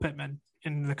Michael Pittman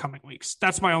in the coming weeks.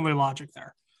 That's my only logic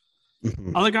there.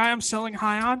 Mm-hmm. Other guy I'm selling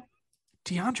high on,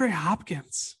 DeAndre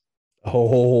Hopkins.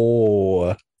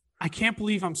 Oh, I can't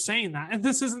believe I'm saying that. And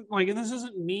this isn't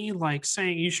me like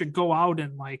saying you should go out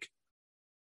and like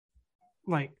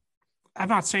I'm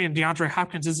not saying DeAndre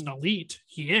Hopkins isn't elite.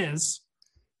 He is.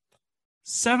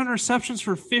 7 receptions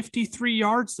for 53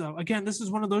 yards, though. Again, this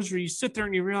is one of those where you sit there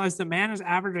and you realize the man is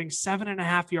averaging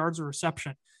 7.5 yards of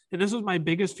reception. And this was my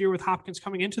biggest fear with Hopkins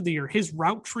coming into the year. His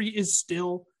route tree is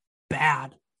still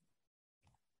bad.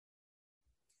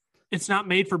 It's not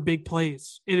made for big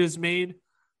plays. It is made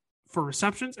for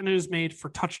receptions and it is made for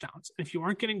touchdowns. If you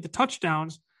aren't getting the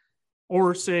touchdowns,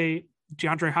 or say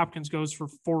DeAndre Hopkins goes for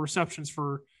 4 receptions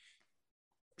for,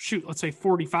 let's say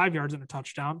 45 yards and a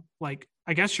touchdown, like,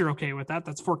 I guess you're okay with that.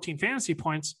 That's 14 fantasy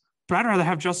points, but I'd rather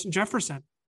have Justin Jefferson.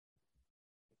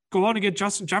 Go out and get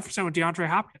Justin Jefferson with DeAndre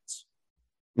Hopkins.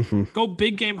 Mm-hmm. Go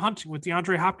big game hunting with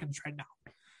DeAndre Hopkins right now.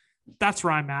 That's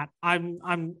where I'm at.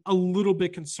 I'm a little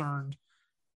bit concerned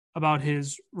about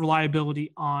his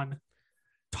reliability on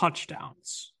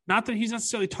touchdowns. Not that he's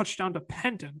necessarily touchdown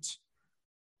dependent,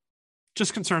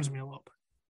 just concerns me a little bit.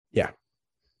 Yeah.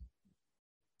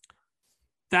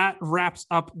 That wraps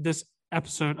up this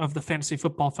episode of the Fantasy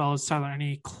Football Fellas. Tyler,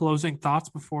 any closing thoughts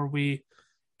before we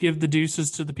give the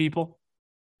deuces to the people?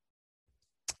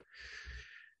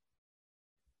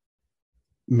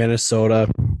 Minnesota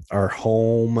are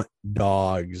home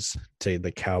dogs to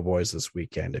the Cowboys this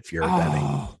weekend if you're a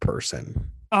betting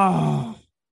person. Oh.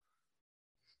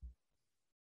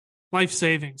 Life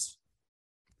savings.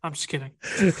 I'm just kidding.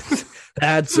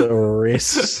 That's a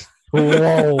risk.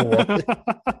 Whoa.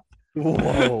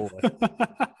 Whoa.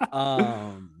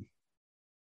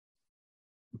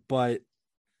 But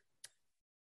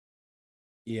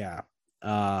yeah.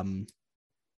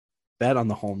 Bet on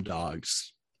the home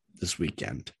dogs this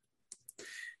weekend.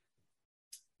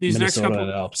 These Minnesota next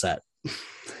couple upset.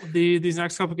 These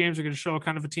next couple games are going to show what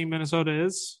kind of a team Minnesota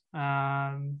is.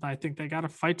 I think they got to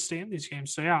fight to stay in these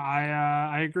games. So yeah,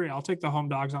 I agree. I'll take the home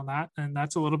dogs on that, and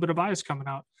that's a little bit of bias coming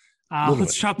out.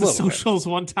 Let's drop the socials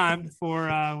one time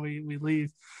before we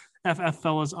leave. FF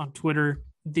Fellas on Twitter,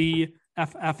 the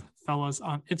FF Fellas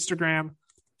on Instagram,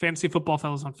 Fantasy Football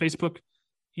Fellas on Facebook,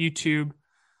 YouTube.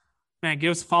 Man,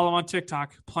 give us a follow on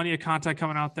TikTok. Plenty of content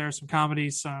coming out there. Some comedy,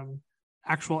 some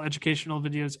actual educational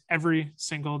videos every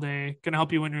single day. Going to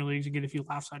help you win your leagues and get a few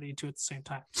laughs out of you too at the same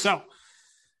time. So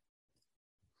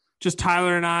just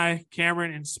Tyler and I,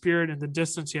 Cameron in spirit in the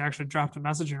distance. He actually dropped a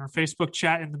message in our Facebook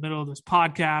chat in the middle of this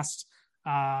podcast.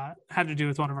 Had to do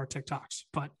with one of our TikToks,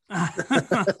 but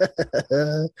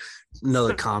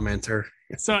another commenter.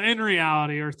 So in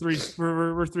reality, we're three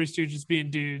stooges being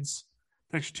dudes.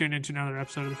 Thanks for tuning in to another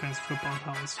episode of the Fantasy Football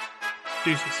Fellas.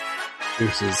 Deuces.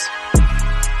 Deuces.